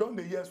 and we don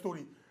dey hear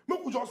story.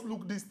 Make we just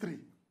look these three.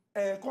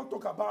 Come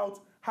talk about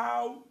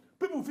how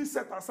people fit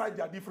set aside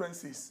their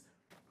differences,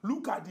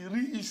 look at the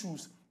real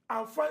issues,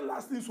 and find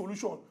lasting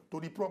solution to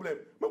the problem.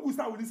 Make we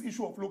start with this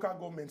issue of local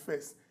government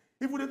first.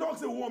 If we dey talk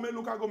say we wan make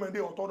local government dey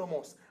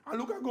autonomous, and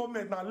local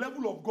government na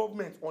level of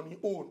government on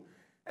its own,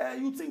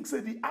 you think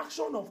say the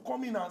action of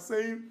coming and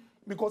saying,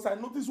 because I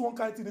notice one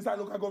kind thing inside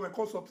local government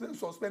called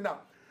suspend am,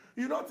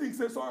 you don't think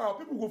say somehow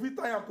people go fit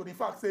tie am to the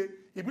fact say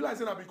e be like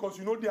say na because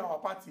you know dey our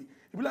party,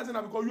 e be like say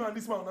na because you and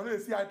this man una no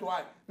dey see eye to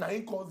eye, na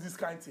him cause this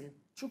kind thing.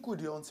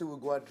 Chukwudi, until we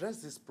go address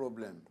this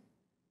problem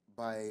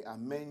by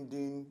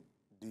amending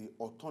the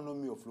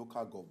autonomy of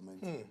local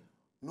government,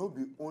 no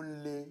be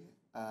only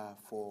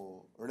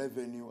for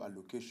revenue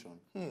allocation,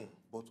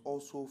 but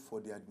also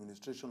for the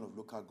administration of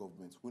local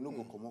governments. We no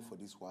go come up for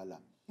this wahala.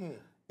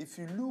 If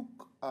you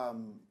look,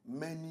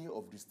 many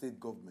of the state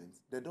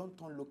governments, they don't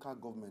turn local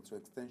government to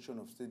extension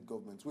of state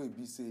governments, where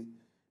we say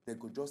they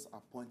go just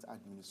appoint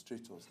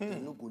administrators. They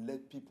no go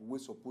let people who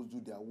suppose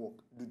do their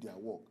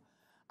work.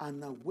 And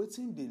now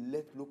waiting they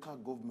let local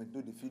government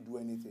know if you do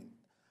anything.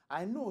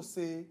 I know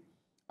say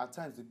at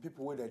times the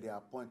people where they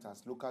appoint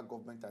as local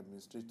government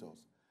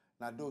administrators,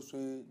 now those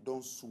who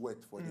don't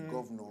sweat for the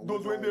governor.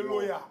 Those where they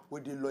lawyer.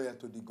 Where they lawyer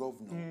to the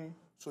governor.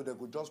 So they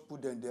could just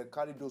put them there,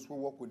 carry those who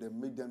work with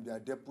them, make them their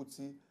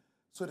deputy,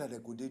 so that they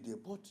could do there.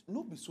 But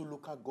no be so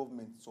local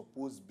government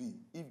supposed be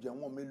if they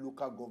want make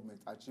local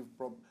government achieve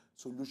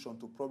solution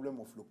to problem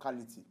of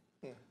locality.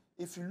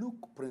 If you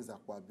look Prince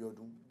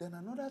Akwabiodun, then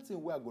another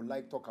thing where I go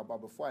like talk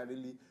about before I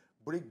really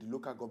break the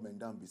local government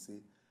down, be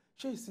say,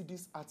 you see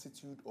this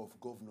attitude of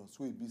governors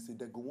who be say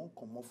they go won't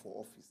come up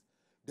for office.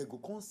 They go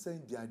come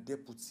send their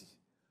deputy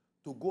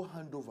to go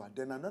hand over.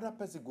 Then another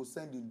person go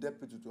send the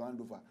deputy to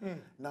hand over.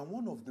 Now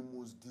one of the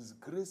most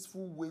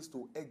disgraceful ways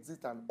to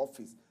exit an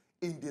office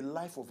in the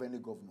life of any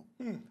governor.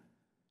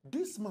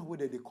 This man where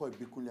they call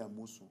Bikuli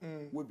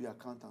Amosu, will be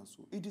accountant.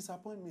 So it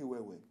disappoint me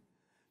where.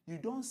 You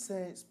don't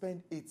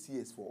spend 8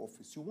 years for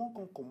office. You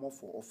won't come up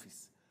for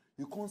office.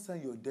 You can't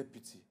send your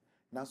deputy.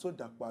 Now so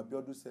that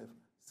Abiodun self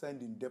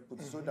sending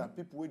deputy so that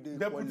people where they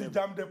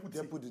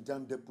deputy,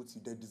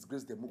 they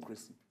disgrace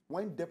democracy.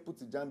 When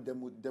deputy jam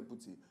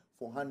deputy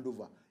for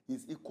handover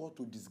is equal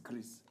to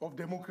disgrace of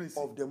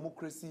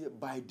democracy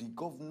by the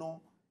governor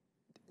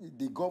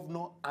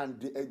and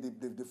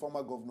the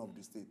former governor of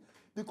the state.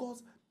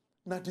 Because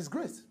now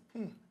disgrace.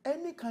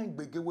 Any kind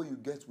of where you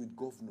get with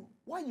governor,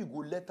 why you go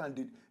let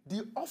and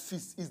the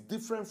office is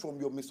different from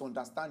your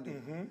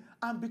misunderstanding.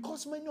 And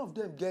because many of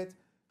them get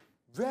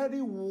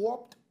very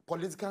warped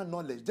political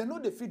knowledge, they know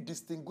they feel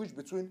distinguish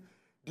between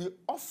the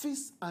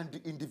office and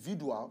the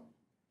individual,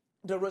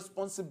 the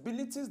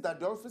responsibilities that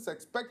the office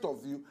expect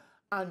of you,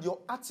 and your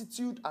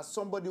attitude as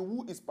somebody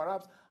who is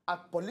perhaps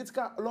at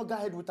political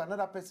loggerhead with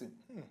another person.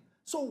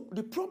 So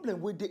the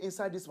problem with the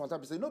inside this matter,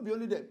 say not be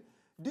only them.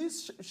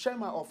 This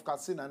Shema of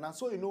Katsina, and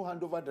so you know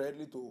hand over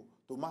directly to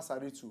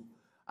Masari too.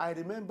 I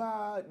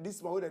remember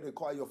this man that they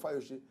call your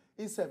fire.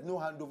 He said no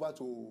hand over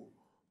to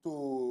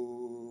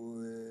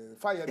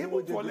fire.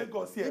 Even for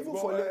Lagos here, even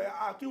for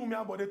Akiwumi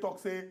Ambode talk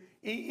say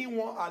he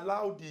won't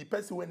allow the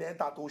person when they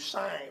enter to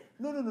shine.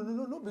 No.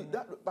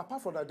 That,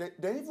 apart from that,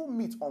 they even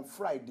meet on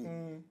Friday.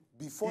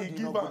 Before he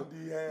the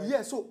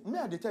yeah, so me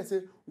at the time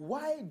say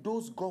why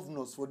those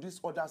governors for these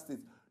other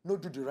states no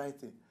do the right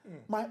thing.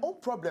 My own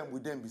problem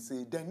with them be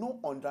say they don't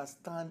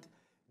understand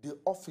the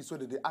office where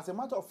they. As a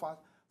matter of fact,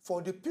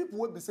 for the people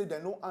who be say they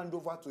no hand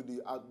over to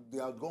the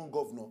outgoing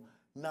governor,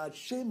 now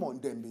shame on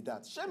them be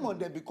that. Shame on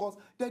them because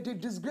they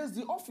disgrace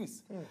the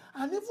office.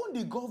 And even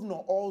the governor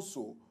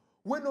also,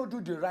 when not do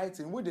the right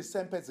thing, with the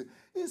same person,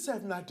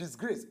 himself not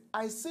disgrace.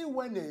 I see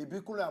when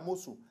Bikuli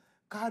Amosu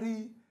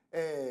carry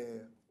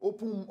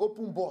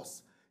open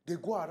bus, they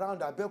go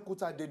around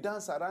Abeokuta, they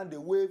dance around, they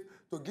wave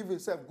to give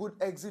himself good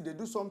exit, they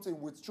do something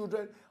with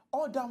children.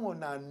 All that one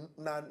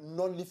na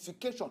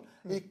nullification.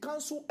 He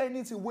cancel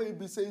anything where he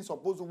be saying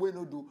supposed to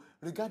no do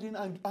regarding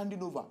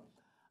handing over.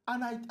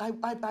 And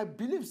I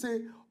believe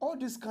say all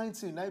this kind of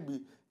thing I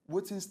be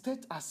what in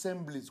state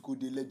assemblies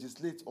could they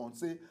legislate on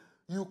say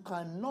you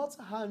cannot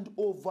hand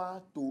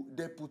over to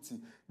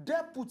deputy.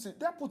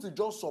 Deputy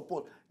just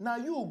support. Now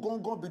you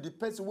go be the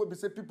person where be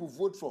say people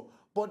vote for.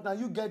 But now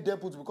you get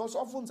deputy because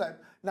oftentimes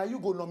now you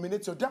go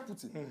nominate your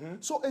deputy.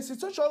 So a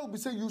situation will be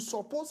say you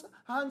suppose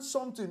hand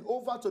something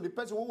over to the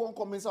person who won't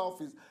come inside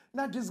office.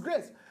 Now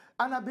disgrace.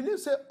 And I believe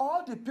say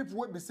all the people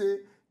will be say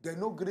they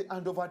no great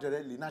hand over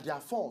directly. Now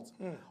their fault.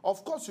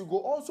 Of course you go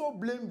also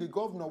blame the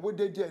governor where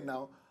they there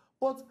now.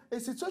 But a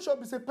situation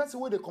will be say person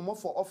where they come up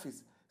for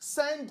office.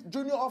 Send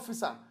junior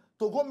officer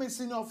to go meet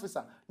senior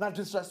officer. Now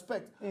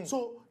disrespect.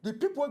 So the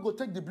people will go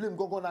take the blame,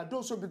 go now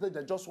those who be there,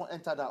 they just won't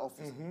enter that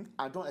office.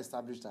 I don't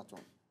establish that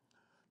one.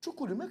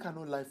 Chukwudi, make I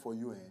no lie for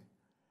you.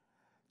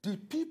 The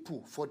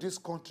people for this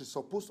country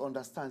supposed to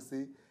understand,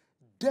 say,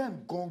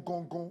 them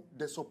gone,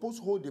 they supposed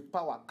to hold the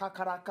power,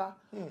 kakaraka,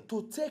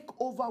 to take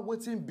over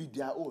waiting be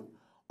their own.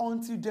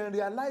 until they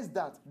realize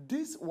that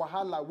this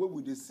wahala wey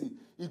we dey see,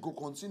 e go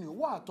continue.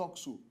 Why I talk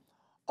so?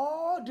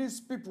 All these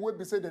people wey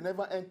be say they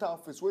never enter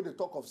office, where they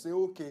talk of say,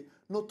 okay,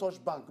 no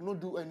touch bank, no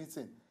do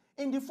anything.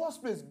 In the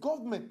first place,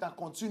 government can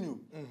continue.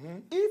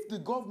 If the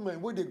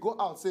government, when they go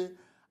out, say,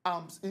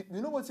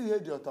 you know what he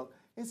heard your talk?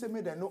 He said,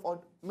 make they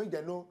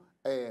no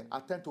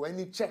attend to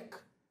any check,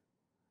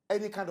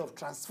 any kind of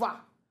transfer.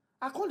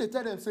 I can't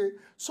tell them, say,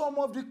 some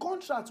of the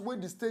contracts where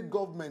the state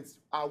governments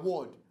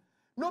award,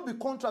 no be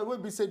contract where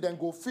be say then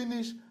go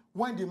finish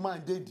when the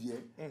man dey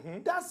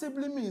there. That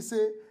simply means,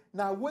 say,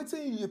 now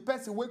waiting a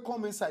person will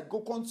come inside, go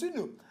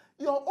continue.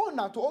 Your own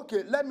now to,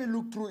 okay, let me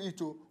look through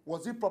it.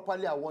 Was it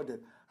properly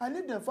awarded? And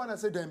if they find and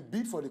say they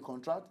bid for the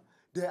contract,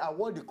 they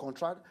award the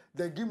contract,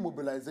 they give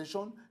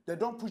mobilization, they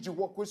don't push the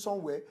work with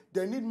somewhere,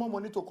 they need more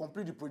money to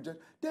complete the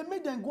project, they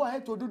make them go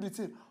ahead to do the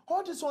thing.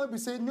 All this one will be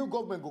saying new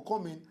government go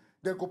come in,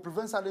 they go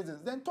prevent certain.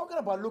 Then talking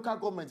about local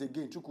government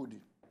again, Chukudi.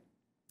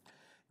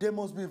 There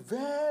must be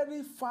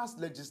very fast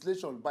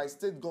legislation by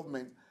state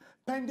government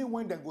pending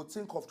when they go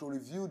think of to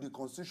review the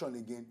constitution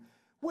again.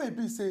 Where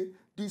be say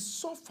the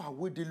suffer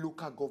with the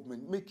local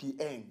government make it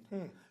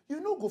end.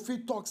 You know go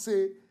fit talk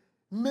say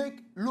make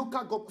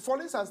local government. For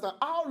instance, now,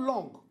 how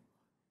long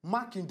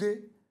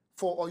Makinde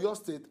for Oyo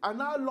State and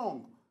how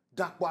long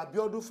Dapo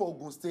Abiodun for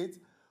Ogun State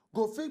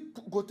go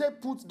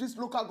put this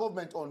local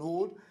government on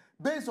hold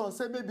based on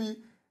say maybe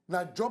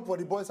na job for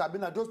the boys have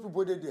been those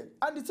people they there.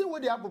 And the thing where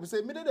they have to say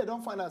immediately they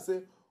don't find out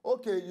say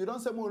okay, you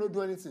don't say we don't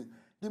do anything.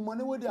 The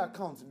money with the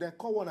account, they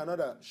call one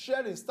another,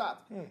 sharing start.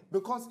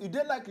 Because if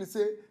they likely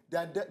say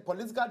their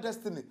political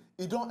destiny,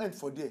 it don't end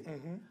for there.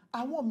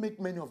 I won't make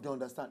many of them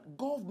understand.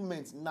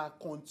 Government now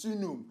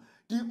continue.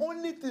 The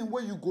only thing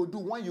where you go do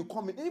when you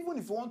come in, even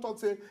if you want to talk,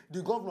 say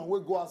the governor will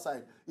go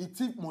outside, he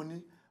take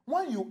money.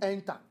 When you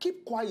enter,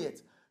 keep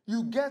quiet.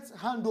 You get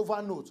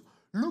handover note.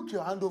 Look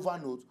your handover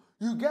note.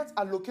 You get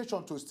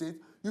allocation to state.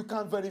 You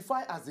can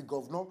verify as the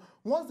governor.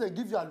 Once they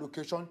give you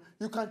allocation,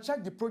 you can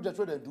check the project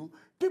where they do.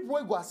 People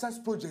will go assess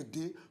project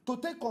day to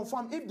take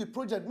confirm if the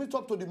project meets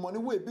up to the money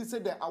where be say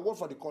they award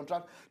for the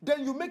contract.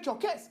 Then you make your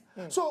case.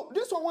 So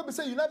this one will be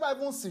say you never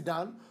even sit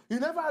down. You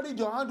never read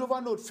your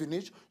handover note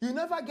finish. You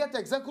never get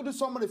executive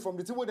summary from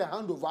the team where they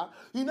hand over.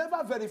 You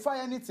never verify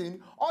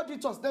anything.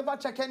 Auditors never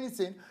check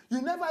anything.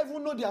 You never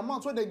even know the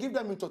amount where they give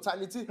them in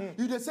totality.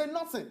 You they say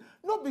nothing.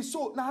 Not be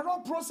so. Now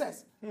wrong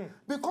process.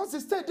 Because the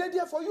state they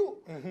there for you.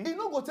 It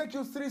not go take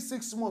you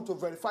 3-6 months to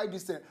verify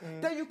this thing.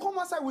 Then you come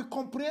outside with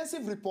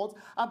comprehensive report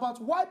about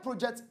why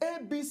projects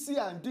A, B, C,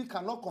 and D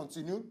cannot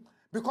continue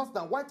because the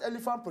White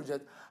Elephant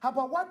project,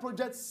 about why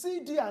projects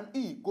C, D, and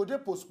E go they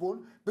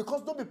postpone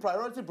because don't be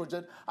priority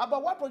project,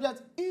 about why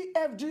projects E,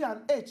 F, G,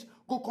 and H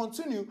go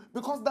continue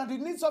because that the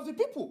needs of the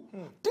people.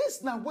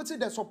 This now what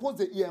they suppose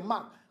the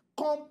earmark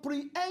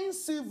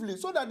comprehensively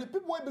so that the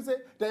people will be say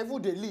they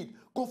even they lead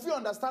go feel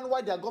understand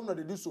why their governor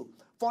they do so.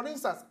 For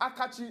instance,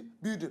 Akachi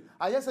building,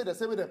 I just said the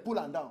same way they pull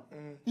and down.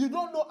 You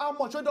don't know how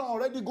much you don't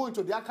already go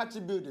into the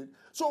Akachi building.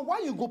 So why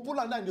you go pull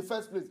and down in the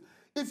first place?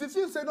 If you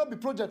feel say not be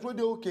project where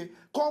they okay,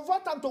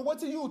 convert them to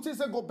what you think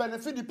say go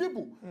benefit the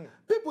people.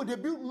 People they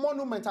build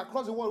monuments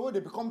across the world where they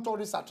become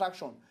tourist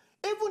attraction.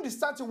 Even the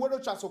statue where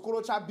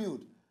Okorocha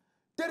build.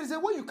 There is a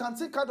way you can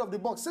think out of the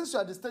box since you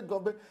are the state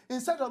government.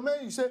 Instead of me,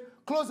 you say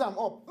close them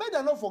up. May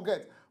they not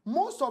forget.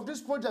 Most of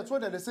these projects where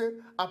they say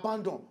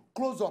abandon,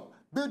 close up,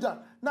 build them.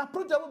 Now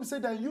project will be say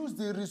they use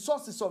the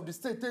resources of the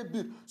state they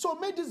build. So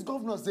make these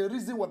governors they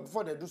reason well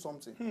before they do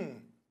something.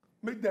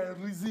 Make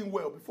them reason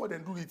well before they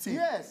do the thing.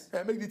 Yes.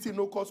 Make the thing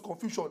no cause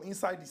confusion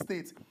inside the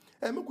state.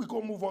 And make we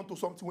can move on to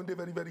something when they're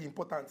very, very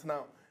important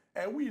now.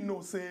 And we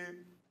know say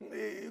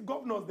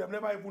governors they've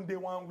never even day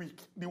 1 week.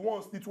 The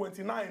ones the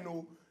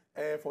 29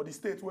 for the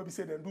state where we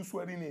say they do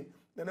swearing in,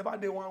 they never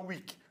day 1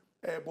 week.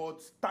 But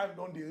time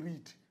don't they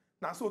read.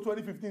 Now so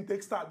 2015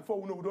 takes start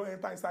before we know we don't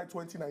enter inside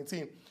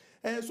 2019.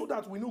 And so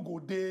that we no go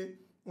there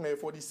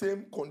for the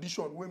same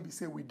condition when we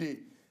say we day.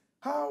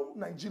 How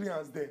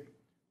Nigerians then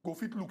go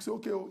fit look say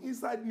okay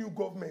inside new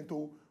government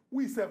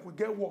we self we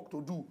get work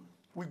to do.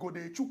 We go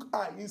dey chook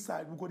eye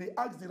inside, we go dey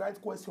ask the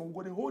right question, we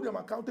go dey hold them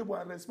accountable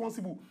and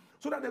responsible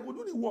so that they go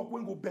do the work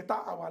when go better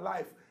our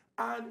life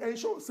and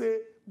ensure say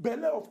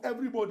belle of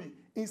everybody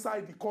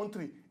inside the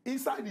country,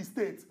 inside the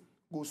state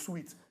go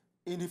sweet.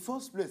 In the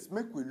first place,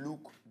 make we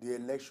look the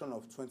election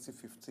of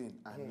 2015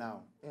 and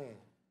now.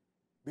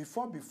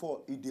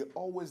 Before, it dey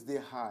always dey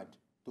hard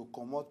to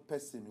comot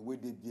person wey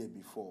dey there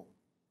before.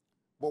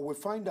 But we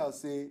find out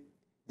say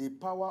the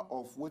power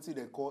of what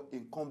they call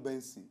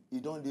incumbency,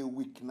 it don't dey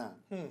weak now.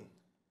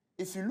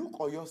 If you look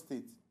Oyo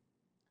State,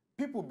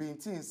 people been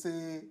think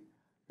say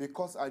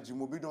because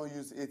Ajimobi don't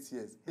use 8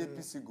 years,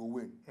 APC go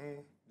win.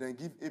 Then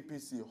give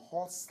APC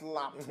hot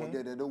slap for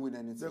there, they don't win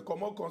anything. They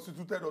come out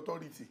constituted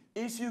authority.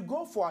 If you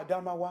go for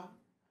Adamawa,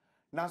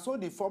 now so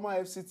the former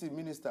FCT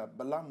minister,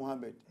 Bala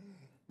Mohammed,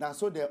 now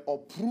so they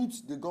uproot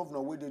the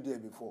governor where they there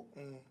before.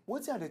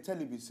 What they tell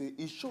you say,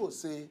 it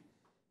shows say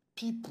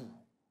people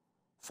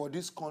for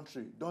this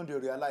country don't they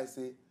realize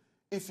say,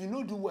 if you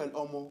no do well,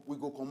 Omo, we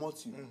go come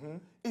out you.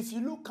 If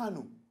you look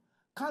Kanu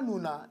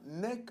Kanuna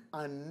neck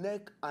and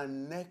neck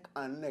and neck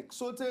and neck.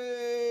 So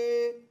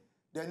they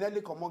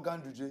nearly come on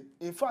Ganduje.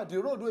 In fact,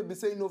 the road will be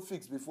saying no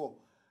fix before.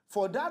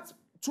 For that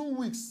 2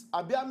 weeks,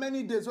 about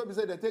many days, will be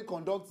say they take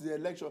conduct the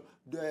election,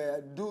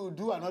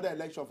 do another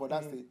election for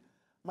that state.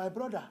 My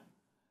brother,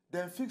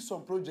 then fix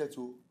some projects.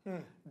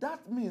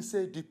 That means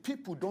say the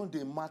people don't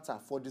they matter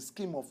for the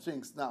scheme of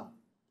things now.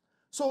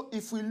 So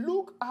if we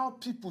look how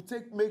people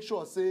make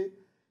sure say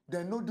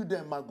they no do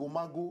them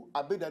mago,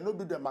 they no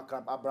do them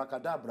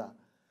abracadabra.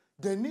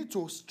 They need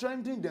to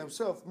strengthen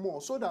themselves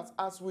more so that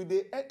as we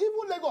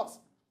even Lagos,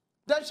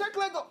 they shake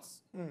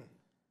Lagos.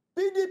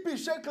 PDP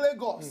shake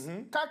Lagos.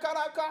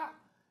 Kakaraka.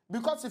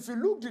 Because if you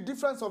look the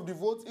difference of the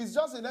votes, it's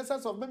just in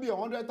essence of maybe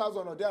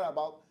 100,000 or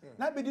thereabout.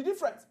 That be the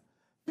difference.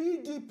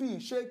 PDP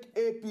shake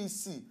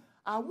APC.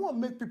 I want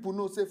to make people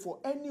know, say, for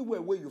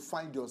anywhere where you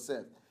find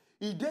yourself,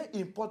 it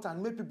is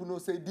important make people know,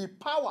 say, the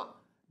power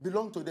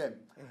belong to them.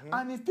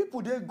 And if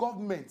people they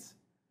government,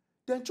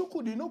 then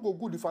Chukudi no go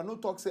good if I no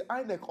talk, say,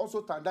 INEC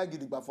also tanda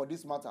gidigba for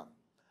this matter.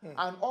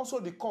 And also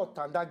the court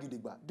tanda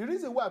gidigba. The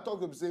reason why I talk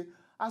to say,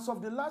 as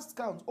of the last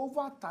count,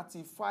 over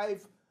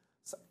 35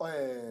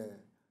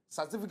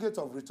 certificates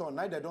of return,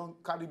 now they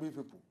don't carry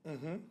people.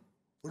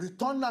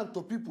 Return them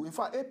to people. In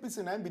fact,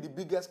 APC now be the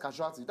biggest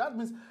casualty. That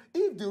means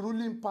if the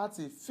ruling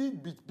party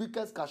feed the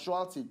biggest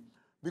casualty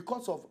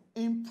because of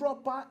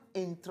improper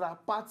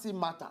intra-party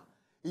matter,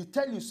 it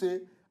tell you, say,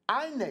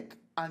 INEC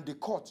and the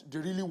court, they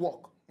really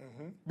work.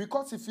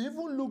 Because if you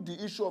even look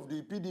the issue of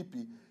the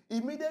PDP,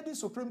 immediately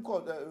Supreme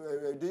Court,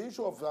 the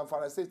issue of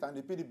Zamfara State and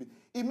the PDP,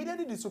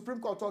 immediately the Supreme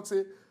Court talk,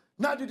 say,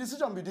 now the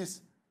decision be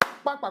this.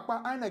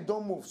 INEC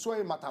don't move, so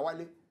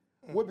Matawale.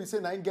 We be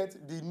saying I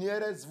get the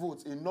nearest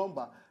votes in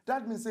number.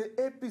 That means say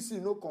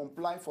APC no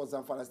comply for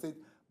Zamfara State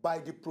by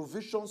the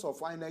provisions of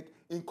INEC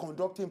in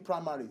conducting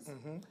primaries.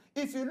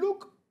 If you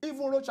look,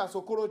 even Rochas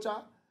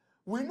Okorocha,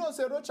 we know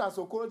say Rochas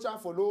Okorocha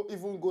for no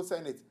even go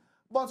Senate.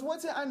 But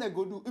what INEC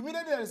go do?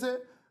 Immediately they say,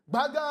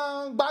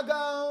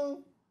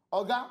 bagang,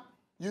 oga,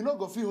 you know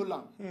go feel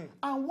hold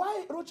And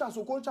why Rochas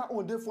Okorocha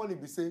on day funny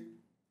be say,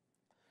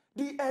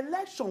 the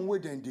election where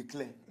they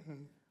declare,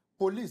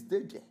 police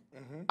they there,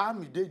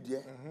 army they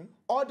there,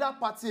 other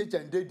party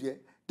agent they there,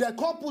 they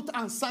come put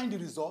and sign the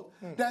result.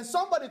 Then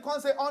somebody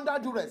can say under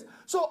duress.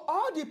 So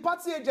all the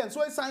party agents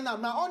will sign up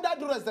now under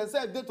duress. They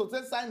say they to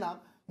say sign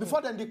up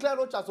before they declare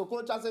Rochas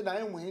Okorocha say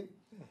they win.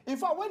 In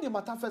fact, when the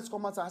matter first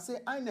come out, I say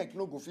INEC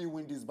no go fit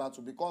win this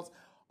battle because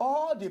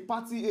all the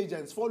party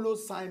agents follow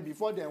sign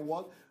before they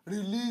what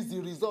release the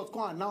result,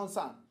 come announce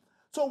am.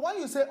 So when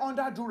you say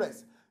under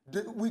duress,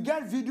 we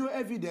get video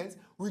evidence,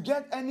 we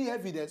get any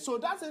evidence. So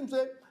that's him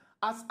say,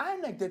 as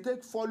INEC they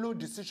take follow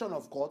decision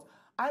of court,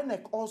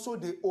 INEC also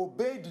they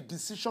obey the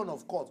decision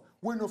of court.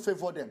 We no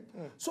favor them.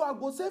 So I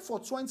go say for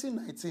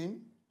 2019,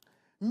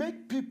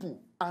 make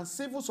people and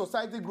civil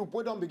society group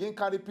we don't begin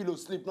carry pillow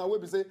sleep. Now we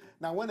be say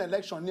now when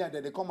election near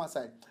they come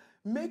aside.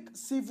 Make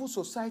civil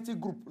society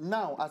group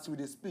now as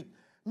we speak,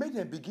 make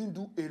them begin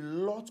do a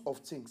lot of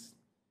things.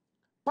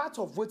 Part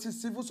of what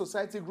is civil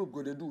society group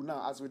go they do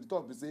now as we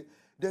talk, we say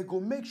they go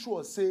make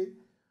sure say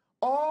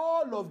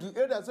all of the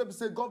areas where we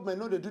say government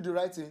know they do the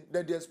right thing,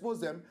 that they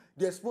expose them,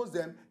 they expose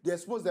them, they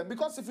expose them.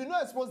 Because if you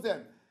not expose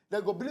them, they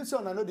go believe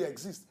so and know they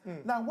exist.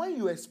 Now when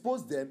you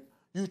expose them,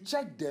 you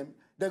check them,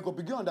 they go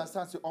begin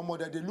understand say omo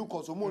that they look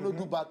also more no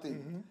do bad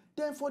thing.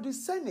 Then for the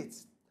Senate,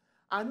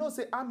 I know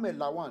say Ahmed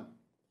Lawan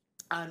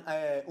and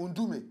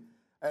Undume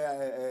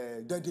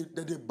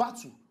they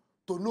battle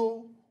to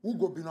know who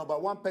go be number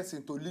one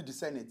person to lead the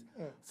Senate.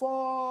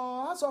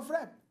 For House of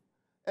Rep,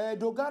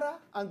 Dogara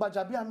and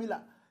Bajabi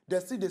Amila, they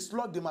still they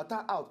slot the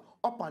matter out,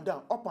 up and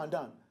down, up and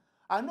down.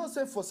 I know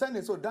say for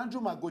Senate, so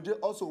Danju Magoje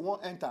also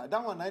won't enter.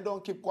 That one I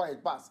don't keep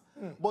quiet pass.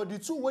 But the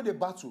two where they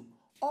battle,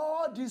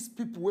 all these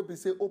people will be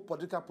say, oh,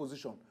 political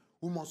position,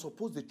 we must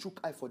suppose they chook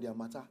eye for their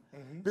matter.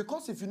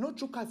 Because if you not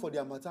chook eye for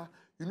their matter,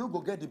 you know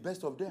go get the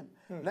best of them.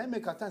 Now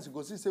make a times you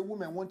go see say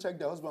women won't check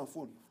their husband's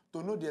phone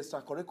to know the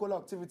extracurricular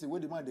activity where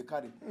the man they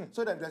carry.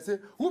 So that they say,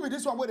 who be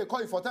this one where they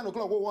call you for 10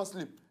 o'clock, go one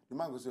sleep. The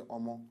man go say,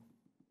 Omo,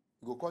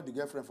 you go call the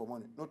girlfriend for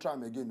money. No try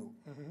him again, no.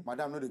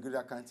 Madam, no the great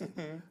that kind of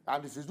thing.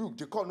 And if you do,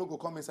 the call no go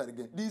come inside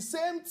again. The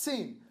same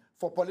thing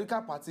for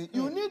political party.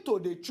 You need to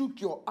they chook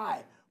your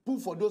eye,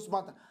 put for those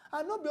matters.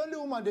 And not the only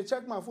woman they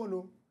check my phone,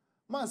 no.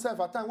 Man self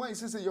at time when you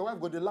see say your wife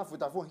go they laugh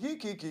with her phone. He.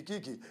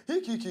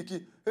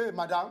 Hey,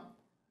 madam,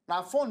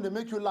 now phone they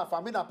make you laugh.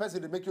 I mean that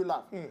person they make you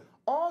laugh.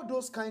 All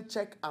those kind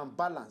check and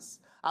balance.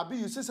 Abi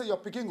you see say your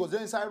picking goes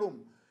there inside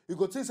room. You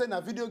go think say na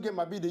video game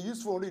maybe they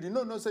use phone reading.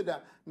 No, say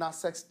that na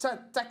sex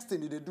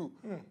texting they do.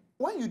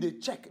 When you they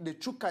check, the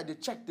chook eye, they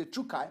check the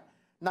chook eye.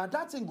 Now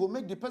that thing go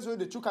make the person when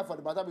they chook eye for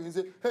the matter begin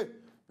say, hey,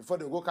 before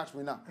they go catch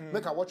me now,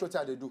 make I watch what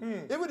they do.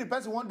 Even the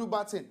person won't do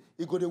bad thing,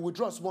 he go they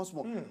withdraw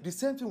small. The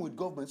same thing with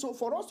government. So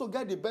for us to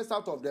get the best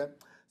out of them,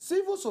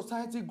 civil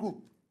society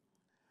group,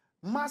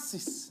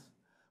 masses,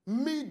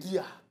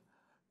 media,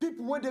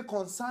 people where they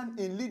concern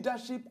in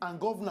leadership and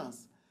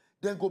governance,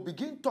 then go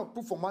begin talk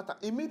proof for matter.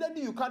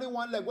 Immediately you carry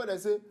one leg where they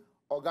say,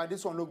 oh God,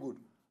 this one no good.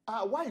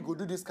 Why you go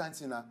do this kind of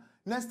thing now?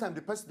 next time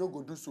the person don't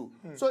go do so.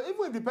 So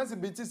even if the person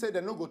be say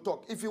they no go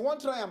talk, if you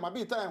want try him,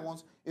 maybe try him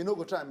once, you no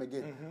go try him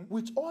again.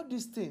 With all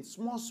these things,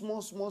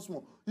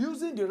 small,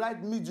 using the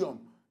right medium,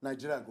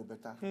 Nigeria go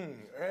better.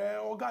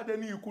 Oga,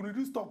 then you could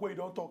do talk where you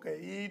don't talk.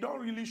 He don't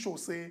really show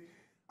say,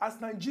 as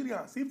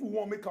Nigerians, if we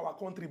want to make our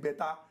country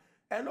better,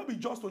 and not be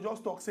just to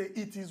just talk, say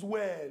it is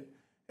well,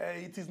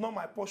 it is not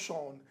my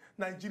portion,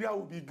 Nigeria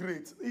will be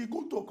great. It's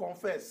good to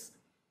confess.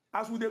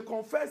 As we dey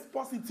confess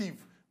positive,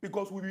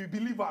 because we be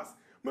believers,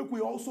 make we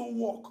also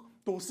work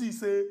to see,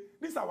 say,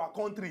 this our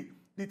country,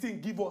 the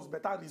thing give us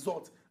better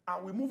results,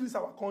 and we move this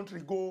our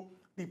country go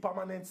the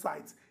permanent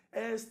site.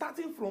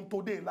 Starting from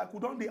today, like we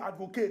don't dey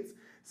advocate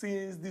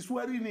since the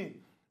swearing in,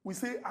 we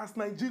say as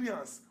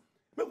Nigerians,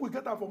 make we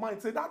get out for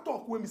mind, say that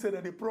talk when we say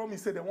that they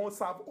promise, say they won't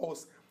serve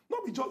us,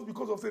 not be just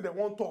because of say they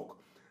won't talk.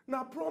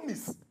 Now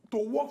promise to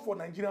work for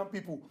Nigerian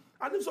people,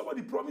 and if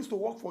somebody promise to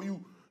work for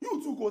you, you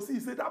too go see,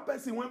 say that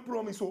person when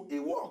promise, so he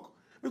work.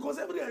 Because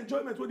every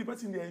enjoyment when the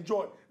person they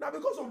enjoy, now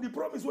because of the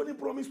promise when he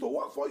promised to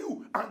work for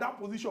you, and that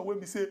position when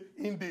we say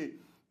in the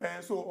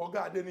so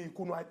Oga Adeni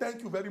Kuno, I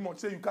thank you very much.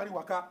 Say you carry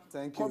waka,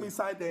 come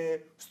inside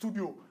the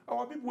studio.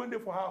 Our people went there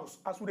for house,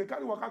 as we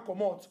carry waka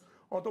come out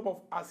on top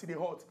of as they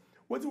hot.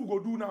 What we go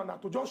do now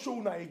to just show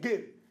now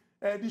again.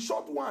 The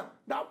short one,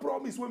 that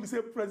promise when we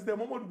say President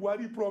Muhammadu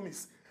Buhari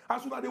promise.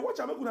 As soon as they watch,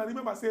 I make una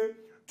remember say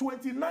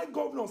 29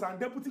 governors and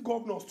deputy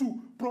governors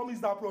too promise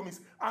that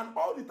promise, and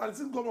all the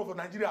 36 governors of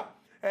Nigeria.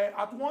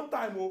 At one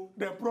time,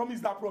 they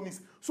promised that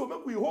promise. So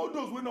make we hold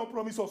those who not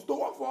promise us to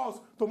work for us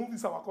to move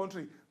this our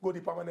country, go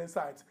the permanent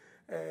site.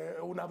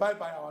 Una bye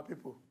by our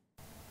people.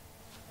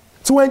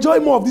 To enjoy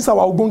more of these our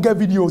Ogbonge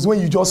videos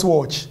when you just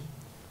watch,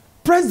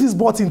 press this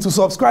button to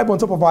subscribe on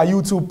top of our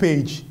YouTube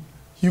page.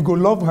 You go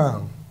love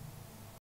her.